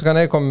du også, så kan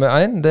jeg komme med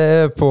en.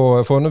 Det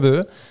på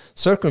Fornebu.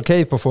 Circle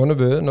K på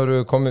Fornebu, når du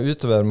kommer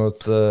utover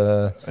mot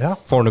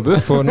Fornebu,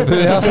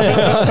 ja.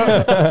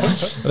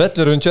 Rett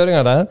ved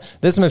rundkjøringen der.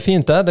 Det som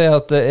fint der, det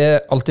at det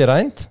alltid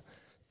rent.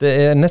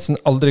 Det nesten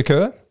aldri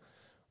kø.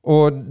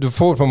 Og du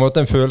får på en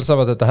måte en følelse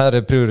av at dette her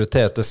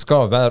prioritert. Det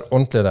skal være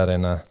ordentlig der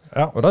inne.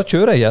 Ja. Og da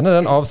kjører jeg gjerne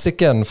den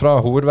avsikken fra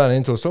hovedveien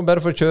inn til Oslo. Bare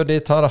for å kjøre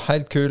dit, ta det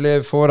helt kulig,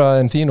 få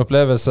en fin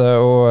opplevelse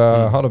og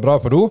ha det bra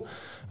på do.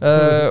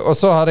 Og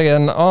så har jeg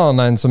en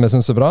annen som jeg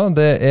synes bra.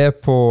 Det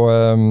på...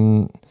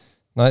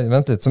 Nei,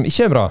 vent litt, som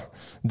ikke bra.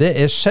 Det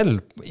Skjell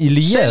i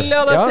Lier. Skjell,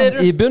 ja, der ser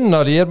du. I bunnen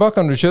av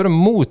Lierbakken, du kjører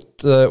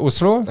mot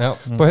Oslo,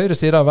 på høyre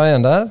side av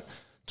veien der.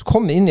 Du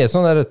kommer inn i et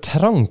sånn der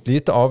trangt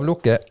lite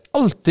avlukke.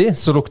 Alltid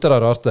så lukter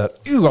det rart der.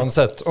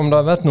 Uansett om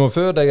det har vært noe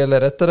før deg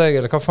eller etter deg,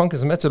 eller hva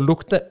fanken som så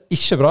lukter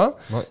ikke bra.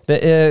 Nei.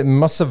 Det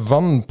masse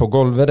vann på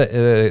gulvet,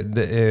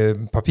 det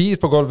papir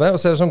på gulvet,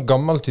 og så det sånn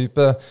gammel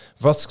type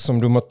vask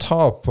som du må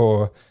ta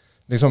på...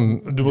 Liksom,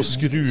 du må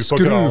skru på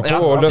kranen.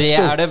 Og løfte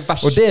opp. Det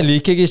verste. Og det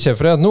liker jeg ikke,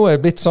 for nå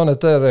jeg blitt sånn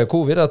etter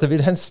covid at jeg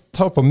vil helst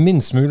ta på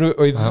minst mulig,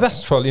 og i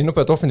hvert fall inne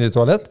på et offentlig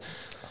toalett.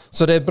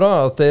 Så det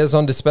bra at det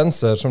sånn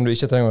dispenser som du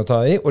ikke trenger å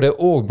ta i, og det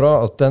også bra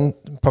at den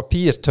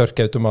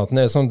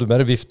papirtørkeautomaten sånn du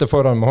bare vifter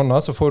foran med hånda,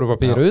 så får du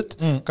papiret ut,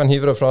 kan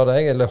hive det fra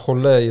deg, eller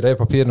holde i det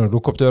papiret når du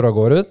lukker opp døra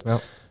og går ut.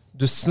 Ja.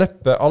 Du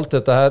slipper alt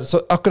dette her.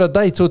 Så akkurat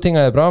de to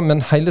tingene bra,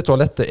 men hele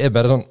toalettet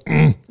bare sånn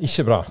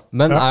ikke bra.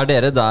 Men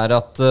dere der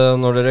at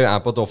når dere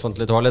på et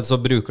offentlig toalett, så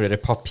bruker dere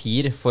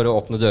papir for å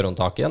åpne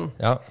dørhåndtaket igjen?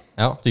 Ja.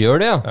 Ja, du gjør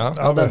det, ja.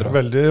 Ja, det bra.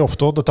 Veldig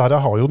ofte, og dette her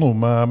har jo noe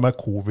med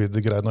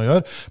covid-greiene å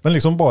gjøre, men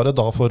liksom bare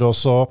da for å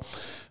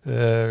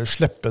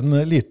slippe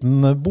en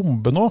liten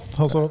bombe nå.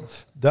 Altså,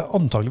 det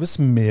antageligvis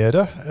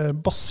mer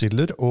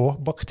basiller og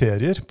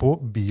bakterier på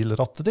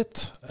bilrattet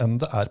ditt enn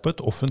det på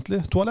et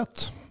offentlig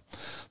toalett.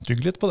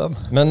 Tygg litt på den.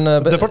 Men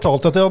Det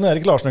fortalte jeg til Jan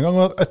Erik Larsen en gang,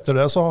 og etter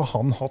det så har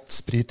han hatt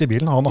sprit i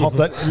bilen. Han har hatt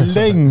det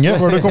lenge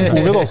før det kom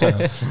covid, altså.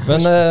 Men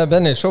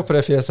Benny, se på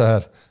det fjeset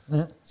her.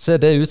 Ser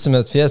det ut som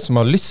et fjes som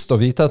har lyst til å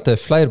vite at det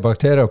er flere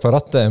bakterier på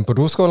rattet enn på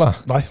doskåla?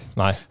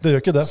 Nei, det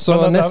gjør ikke det. Så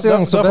Men neste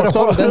gang så bare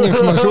hold den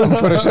informasjonen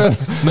for deg selv.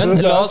 Men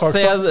la oss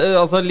se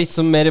altså, litt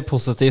som mer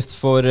positivt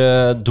for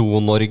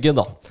Do-Norge,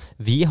 da.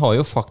 Vi har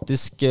jo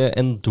faktisk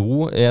en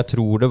do, jeg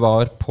tror det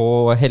var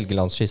på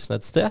Helgelandskysten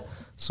et sted,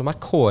 som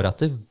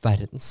kåret til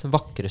verdens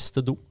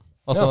vakreste do.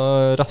 Altså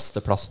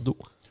rasteplassdo.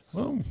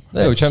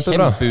 Det jo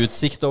kjempebra.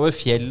 Kjempeutsikt over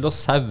fjell og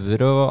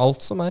sauer og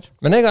alt som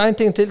Men jeg har en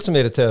ting til som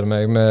irriterer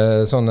meg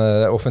med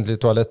sånne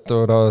offentlige toalett,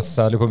 og da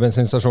særlig på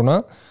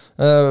bensinstasjoner.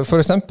 For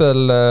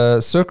eksempel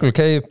Circle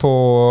K på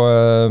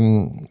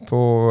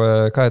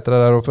hva heter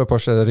det der oppe på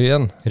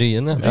Ryen?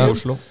 Ryen, i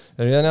Oslo.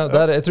 Ryen,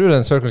 der, jeg tror det er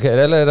en Circle K,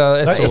 eller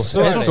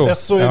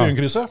Esso i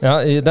Rynkrysset.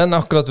 Ja, den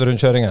akkurat ved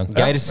rundkjøringen.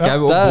 Geir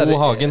Skau og Bo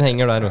Hagen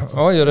henger der.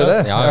 Gjør det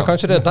det? Ja,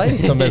 kanskje det er de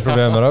som er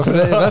problemet da. For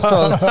det er i hvert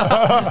fall,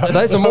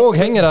 de som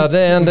også henger der,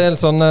 det er en del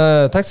sånne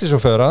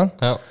taxisjåfører.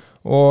 Ja.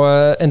 Og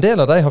en del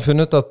av dem har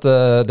funnet ut at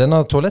denne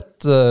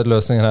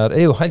toalettløsningen her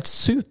er jo helt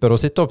super å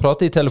sitte og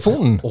prate i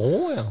telefonen.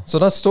 Så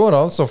der står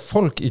det altså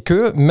folk i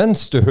kø,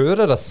 mens du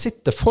hører det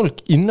sitter folk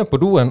inne på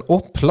doen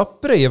og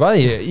plaprer i vei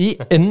i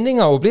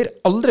endinga og blir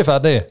aldri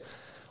ferdig.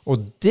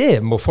 Og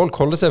det må folk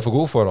holde seg for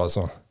god for,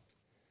 altså.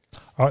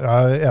 Ja,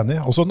 jeg er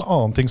enig. Også en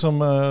annen ting som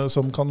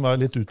kan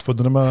være litt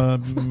utfordrende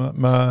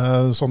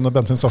med sånne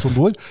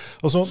bensinstasjondoer.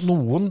 Altså,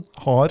 noen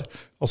har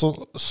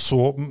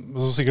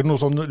sikkert noe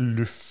sånn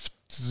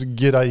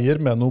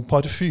luftgreier med noe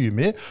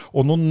parfyme i,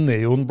 og noe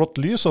neonblått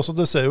lys. Altså,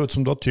 det ser jo ut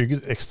som du har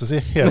tygget ecstasy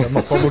hele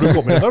natta når du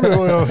kommer inn der. Du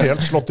er jo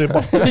helt slått i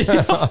bakken.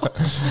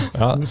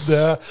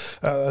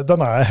 Den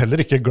er jeg heller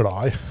ikke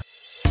glad i.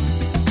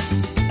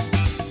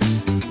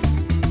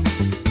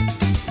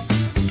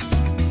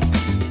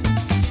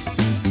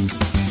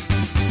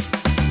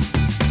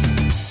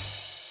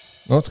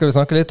 Nå skal vi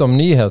snakke litt om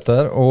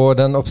nyheter, og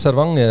den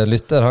observante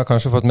lytter har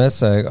kanskje fått med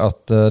seg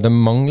at det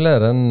mangler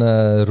den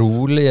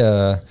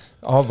rolige,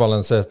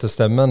 avbalanserte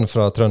stemmen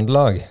fra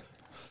Trøndelag.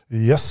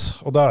 Yes,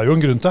 og det er jo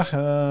en grunn til.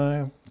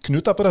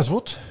 Knut på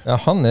reisefot. Ja,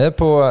 han er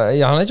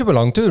ikke på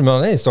langtur, men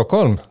han er i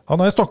Stockholm.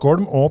 Han er i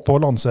Stockholm og på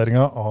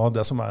lanseringen av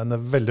det som er en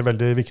veldig,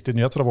 veldig viktig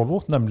nyhet fra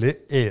Volvo, nemlig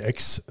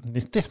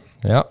EX90.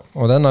 Ja,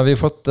 og den har vi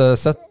fått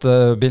sett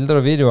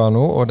bilder og videoer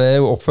nå, og det er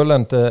jo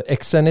oppfølgeren til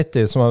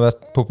XC90 som har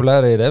vært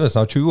populær i det, vel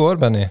snart 20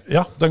 år, Benny?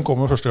 Ja, den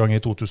kom jo første gang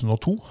i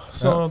 2002,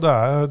 så det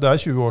er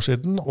 20 år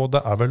siden, og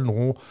det er vel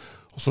nå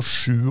også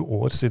 7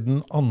 år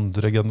siden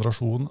andre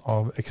generasjon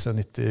av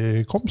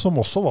XC90 kom, som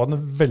også var en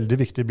veldig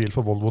viktig bil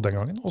for Volvo den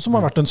gangen, og som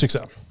har vært en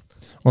suksess.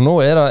 Og nå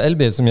er det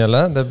elbil som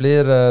gjelder. Det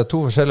blir 2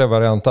 forskjellige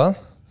varianter,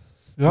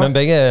 men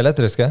begge er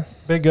elektriske.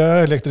 Begge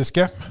er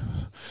elektriske.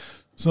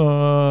 Så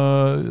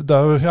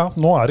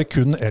nå er det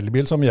kun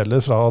elbil som gjelder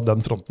fra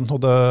den fronten,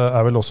 og det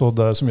er vel også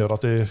det som gjør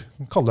at de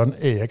kaller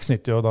den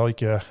EX90 og da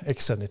ikke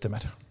XC90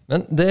 mer.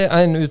 Men det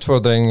er en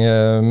utfordring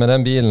med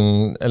den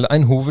bilen, eller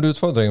en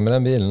hovedutfordring med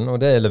den bilen, og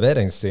det er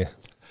leveringstid.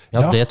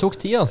 Ja, det tok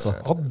tid, altså.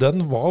 Ja,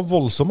 den var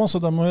voldsom, altså.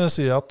 Det må jeg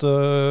si at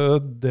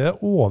det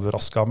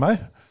overrasket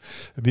meg.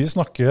 Vi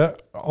snakker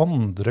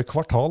andre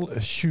kvartal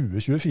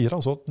 2024,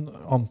 altså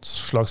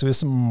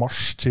anslagsvis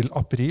mars til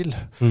april,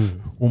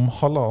 om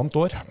 1,5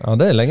 år. Ja,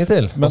 det er lenge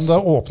til. Men det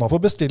er åpnet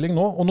for bestilling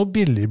nå, og noe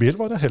billigbil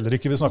var det heller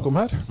ikke vi snakker om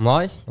her.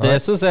 Nei, det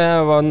synes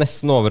jeg var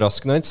nesten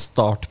overraskende.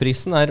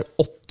 Startprisen er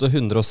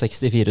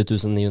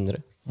 864 900.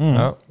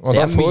 Ja, og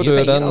da får du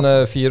den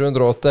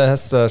 408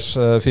 hesters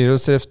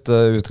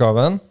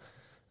firehjulsdrift-utgaven.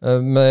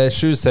 Med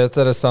 7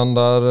 seter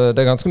standard.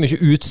 Det er ganske mye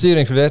utstyr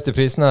inkludert i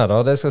prisen her,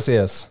 da, det skal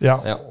sies. Ja,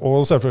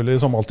 og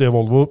selvfølgelig som alltid i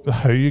Volvo,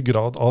 høy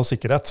grad av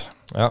sikkerhet.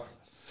 Ja.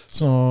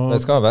 Så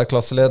det skal være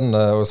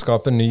klasseledende og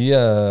skape nye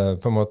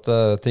på en måte,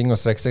 ting å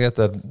strekke seg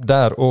etter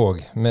der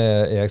også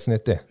med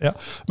EX90. Ja.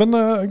 Men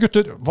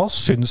gutter, hva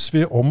syns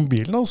vi om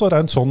bilen? Altså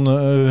rent sånn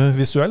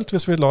visuelt,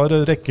 hvis vi lar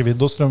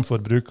rekkevidde og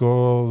strømforbruk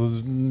og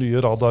nye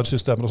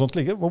radarsystemer og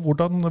sånt ligge,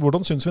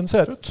 hvordan syns vi den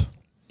ser ut?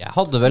 Jeg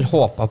hadde vel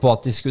håpet på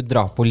at de skulle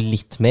dra på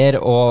litt mer,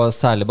 og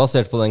særlig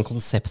basert på den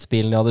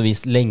konseptbilen jeg hadde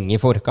vist lenge i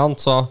forkant,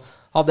 så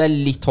hadde jeg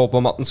litt håp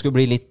om at den skulle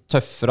bli litt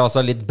tøffere,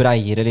 altså litt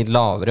breiere, litt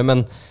lavere,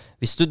 men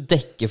hvis du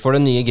dekker for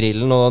den nye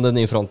grillen og det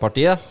nye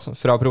frontpartiet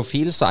fra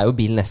profil, så er jo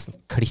bilen nesten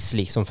kliss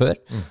lik som før.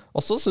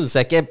 Og så synes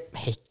jeg ikke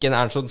hekken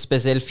er sånn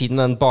spesielt fin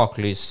med den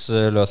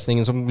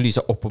baklysløsningen som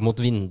lyser opp mot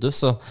vinduet,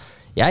 så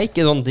jeg er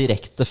ikke sånn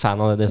direkte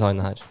fan av det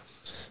designet her.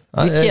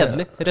 Litt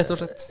kjedelig, rett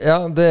og slett. Ja,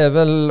 det er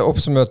vel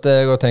oppsummert det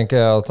jeg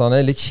tenker, at han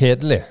er litt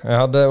kjedelig. Jeg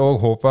hadde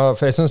også håpet,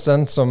 for jeg synes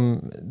den som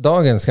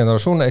dagens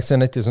generasjon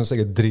XC90 synes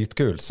jeg er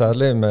dritkul,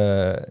 særlig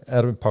med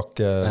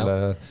R-pakke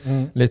eller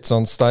litt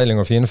sånn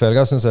styling og fine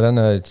felger, synes jeg den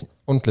er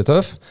ordentlig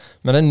tøff.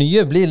 Men den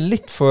nye blir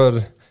litt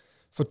for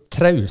for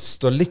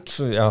traust og litt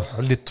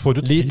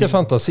lite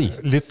fantasi.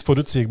 Litt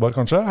forutsigbar,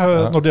 kanskje.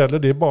 Når det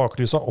gjelder de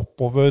baklysa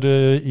oppover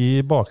i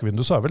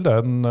bakvinduet, så vel det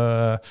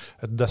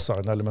et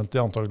designelement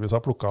de antageligvis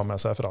har plukket med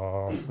seg fra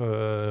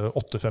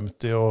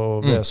 850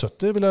 og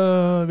V70,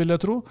 vil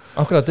jeg tro.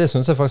 Akkurat det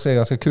synes jeg faktisk er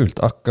ganske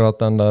kult.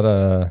 Akkurat den der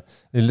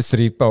lille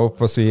stripa opp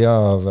på siden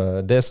av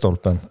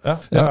D-stolpen. Ja,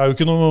 jeg er jo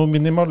ikke noen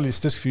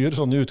minimalistisk fyr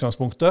sånn i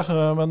utgangspunktet,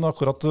 men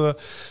akkurat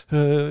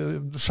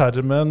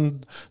skjermen,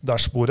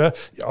 dashbordet,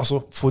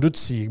 altså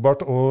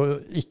forutsigbart og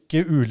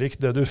ikke ulikt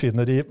det du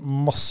finner i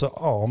masse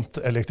annet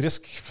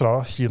elektrisk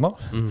fra Kina.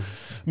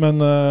 Men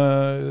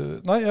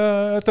nei,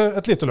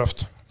 et lite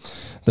løft.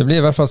 Det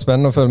blir i hvert fall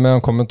spennende å følge med.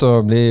 Han kommer til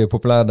å bli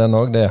populær den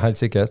også, det er helt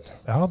sikkert.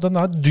 Ja, den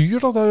er dyr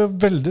da. Det er jo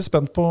veldig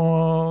spent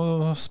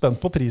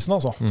på prisen,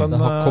 altså.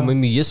 Det har kommet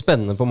mye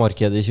spennende på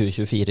markedet i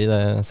 2024 i det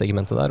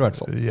segmentet der, i hvert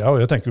fall. Ja,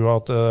 og jeg tenker jo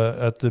at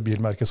et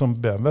bilmerke som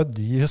BMW,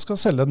 de skal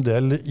selge en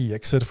del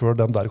iX-er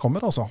før den der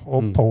kommer, altså.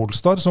 Og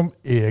Polestar, som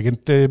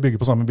egentlig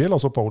bygger på samme bil,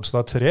 altså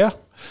Polestar 3,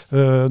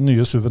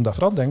 nye SUV-en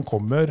derfra, den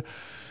kommer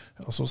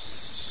altså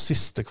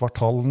siste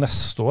kvartal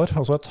neste år,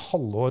 altså et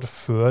halvår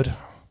før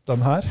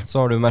den her. Så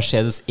har du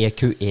Mercedes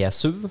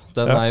EQE-SUV.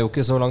 Den er jo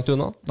ikke så langt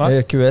unna.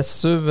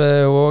 EQS-SUV er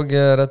jo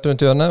også rett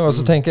rundt hjørnet. Og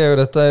så tenker jeg jo,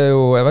 dette er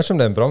jo, jeg vet ikke om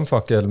det er en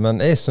brannfakkel,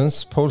 men jeg synes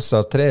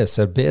Polestar 3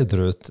 ser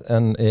bedre ut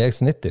enn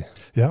EX90.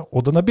 Ja,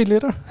 og den er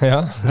billigere.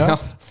 Ja.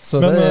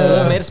 Så men, det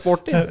er mer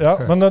sporty. Ja,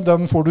 men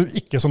den får du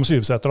ikke som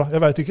syvseter da.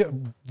 Jeg vet ikke,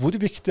 hvor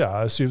viktig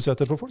er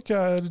syvseter for folk?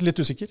 Jeg er litt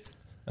usikker.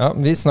 Ja,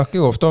 vi snakker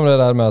jo ofte om det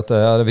der med at det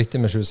er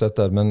viktig med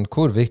sjusetter, men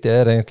hvor viktig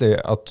er det egentlig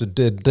at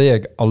det er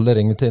deg alle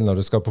ringer til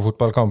når du skal på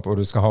fotballkamp og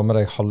du skal ha med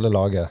deg halve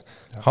laget?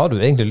 Har du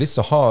egentlig lyst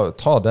til å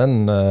ta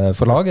den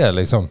for laget,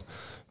 liksom?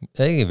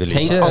 Jeg vil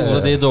Tenk ikke... alle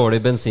de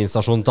dårlige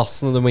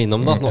bensinstasjon-dassene du må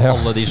innom da, når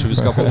alle de 7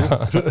 skal på.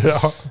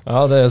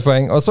 Ja, det er et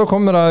poeng. Og så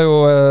kommer det jo,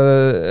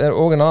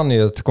 og en annen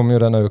nyhet kommer jo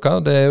denne uka,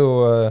 det er jo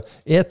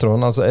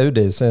e-tron, altså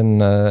Audi sin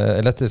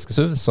elektriske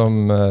SUV, som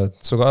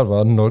sågar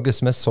var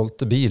Norges mest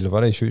solgte bil,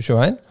 var det i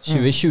 2021?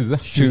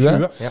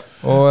 2020. Ja.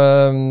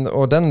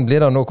 Og den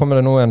blir det nå,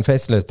 kommer det nå en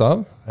facelift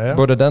av,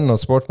 både den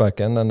og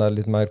Sportbacken, den er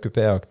litt mer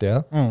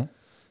kupéaktige.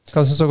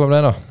 Hva synes du om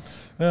det da?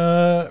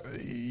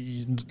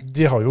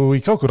 De har jo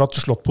ikke akkurat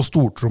slått på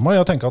stortromma.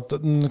 Jeg tenker at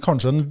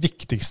kanskje den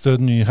viktigste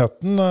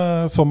nyheten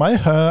for meg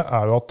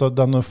er jo at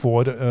den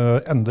får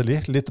endelig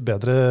litt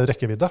bedre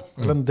rekkevidde.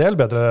 Eller en del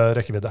bedre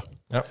rekkevidde.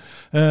 Ja.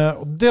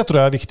 Og det tror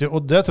jeg er viktig,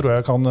 og det tror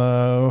jeg kan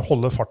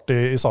holde fart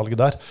i salget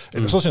der.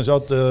 Ellers så synes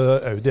jeg at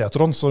Audi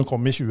e-tron, som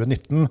kom i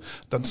 2019,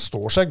 den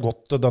står seg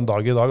godt den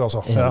dag i dag.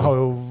 Altså. Jeg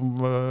har jo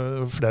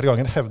flere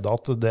ganger hevdet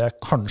at det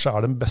kanskje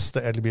er den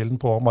beste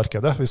elbilen på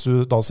markedet, hvis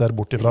du da ser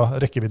bort fra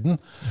rekkevidden.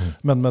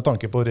 Men med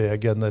tanke på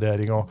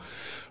regenerering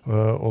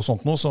og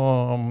sånt noe,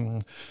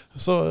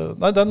 så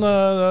nei, det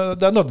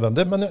er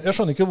nødvendig, men jeg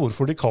skjønner ikke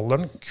hvorfor de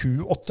kaller den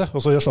Q8.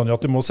 Altså, jeg skjønner jo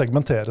at de må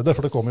segmentere det,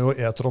 for det kommer jo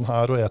e-tron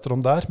her og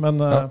e-tron der, men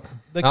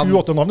det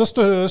Q8-navnet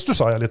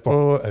stusset jeg litt på.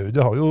 Og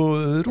Audi har jo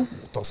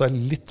rotet seg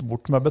litt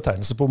bort med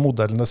betegnelse på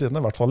modellene sine,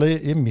 i hvert fall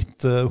i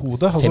mitt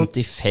hode. Altså,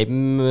 55,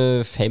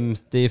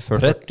 50,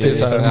 40... Det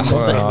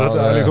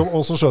er liksom,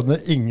 og så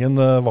skjønner ingen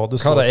hva det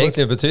står for. Hva det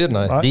egentlig betyr,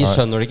 nei. De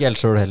skjønner det ikke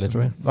helt selv heller,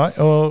 tror jeg. Nei,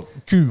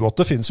 og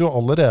Q8 finnes jo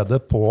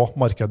allerede på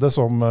markedet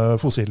som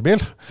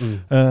fossilbil.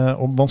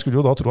 Og man skulle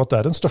jo da tro at det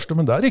er den største,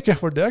 men det er ikke,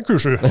 for det er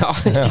Q7. Ja,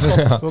 ikke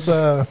sant?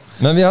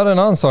 Men vi har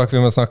en annen sak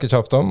vi må snakke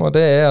kjapt om, og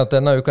det er at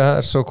denne uka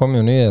her så kom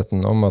jo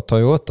nyheten om at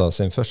Toyota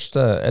sin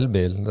første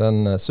elbil,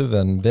 den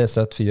SUV-en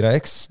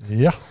BZ4X,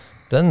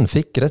 den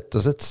fikk rett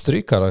og slett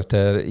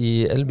strykkarakter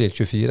i Elbil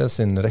 24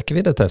 sin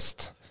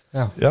rekkeviddetest.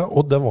 Ja,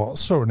 og det var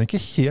søren ikke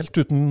helt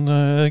uten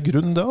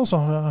grunn det, altså.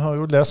 Jeg har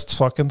jo lest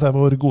saken til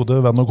vår gode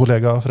venn og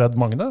kollega Fred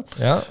Magne,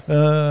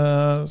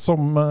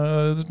 som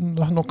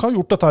nok har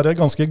gjort dette her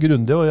ganske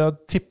grundig, og jeg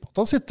tipper at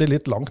han sitter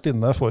litt langt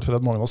inne for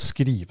Fred Magne å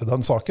skrive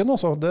den saken,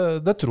 altså.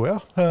 Det tror jeg.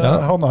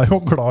 Han er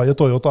jo glad i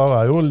Toyota,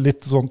 er jo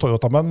litt sånn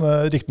Toyota-menn,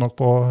 riktig nok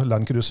på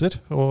Land Cruiser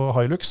og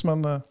Hilux,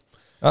 men...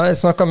 Ja, jeg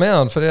snakket med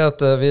han, fordi at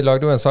vi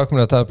lagde jo en sak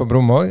med dette her på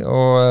Brum også,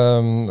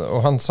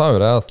 og han sa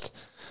jo det at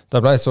de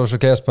ble så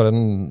sjokkert på den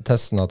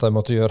testen at de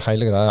måtte gjøre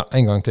hele greia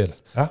en gang til.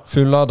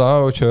 Fullada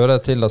og kjøre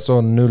til det så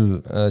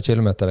 0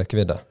 kilometer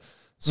rekkevidde.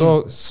 Så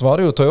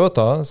svarer jo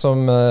Toyota,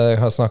 som jeg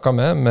har snakket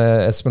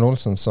med Espen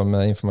Olsen som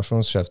er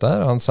informasjonssjef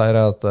der. Han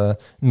sier at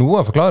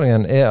noe av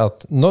forklaringen er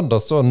at når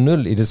det står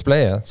 0 i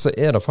displayet, så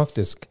er det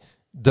faktisk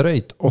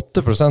drøyt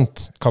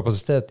 8%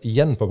 kapasitet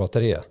igjen på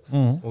batteriet.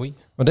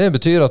 Og det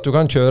betyr at du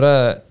kan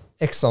kjøre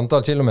x antall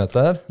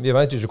kilometer. Vi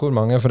vet jo ikke hvor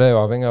mange, for det er jo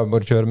avhengig av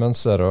både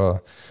kjøremønster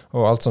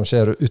og alt som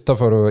skjer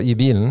utenfor og i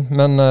bilen.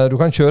 Men du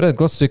kan kjøre et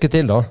godt stykke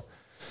til da.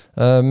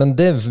 Men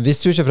det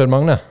visste jo ikke Fred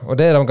Magne, og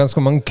det er det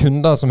ganske mange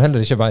kunder som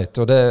heller ikke vet,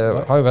 og det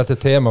har jo vært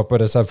et tema på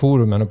disse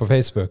forumene på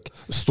Facebook.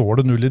 Står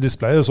det 0 i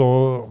displayet, så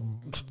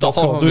Da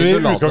skal du i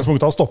vil lade.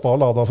 utgangspunktet ha stoppet og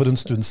lada for en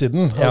stund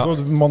siden. Ja.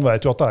 Altså, man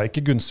vet jo at det er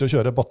ikke gunstig å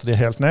kjøre batteri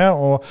helt ned,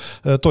 og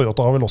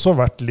Toyota har vel også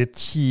vært litt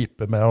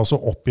kjipe med å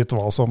oppgi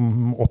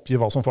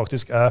hva som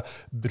faktisk er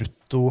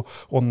brutto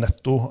og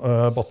netto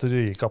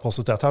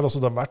batterikapasitet her. Altså,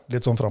 det har vært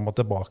litt sånn fram og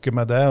tilbake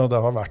med det, og det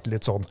har vært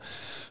litt sånn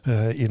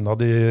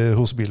innad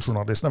hos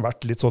biljournalistene,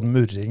 vært litt sånn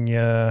murring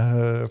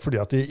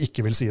fordi at de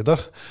ikke vil si det.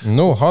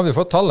 Nå har vi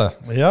fått tallet.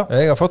 Ja.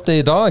 Jeg har fått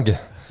det i dag.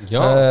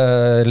 Ja.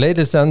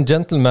 Ladies and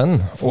gentlemen,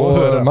 og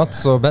høre. Mats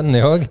og Benny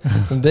også.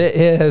 Det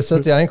er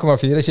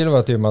 71,4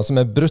 kWh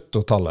som er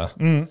bruttotallet.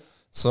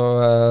 Så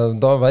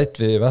da vet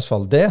vi i hvert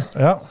fall det.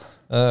 Ja.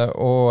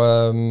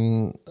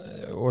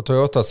 Og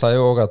Toyota sier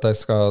jo også at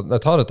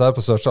de tar dette her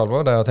på største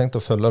alvor. De har tenkt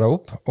å følge det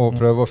opp og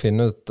prøve å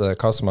finne ut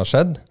hva som har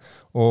skjedd.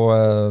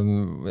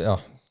 Og ja,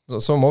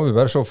 så må vi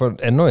bare se, for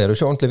ennå er det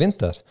ikke ordentlig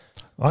vinter.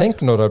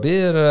 Tenk når det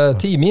blir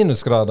 10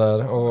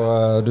 minusgrader,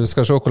 og du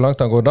skal se hvor langt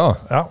den går da.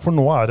 Ja, for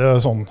nå er det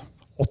sånn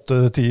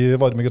 8-10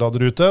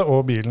 varmegrader ute,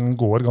 og bilen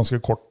går ganske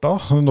kort da.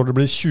 Når det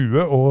blir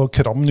 20 og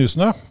kram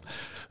nysnø,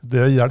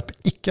 det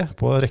hjelper ikke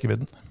på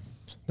rekkevidden.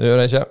 Det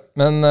gjør det ikke.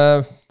 Men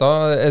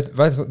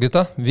vet du,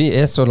 gutta, vi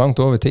er så langt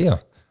over tida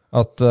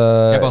at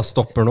Jeg bare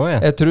stopper nå,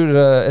 jeg. jeg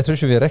tror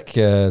ikke vi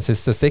rekker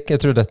siste stikk.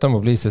 Jeg tror dette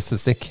må bli siste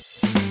stikk.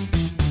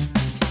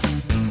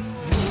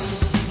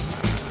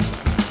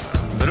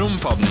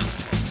 Vrompodden.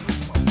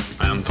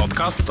 En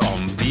podcast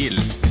om bil.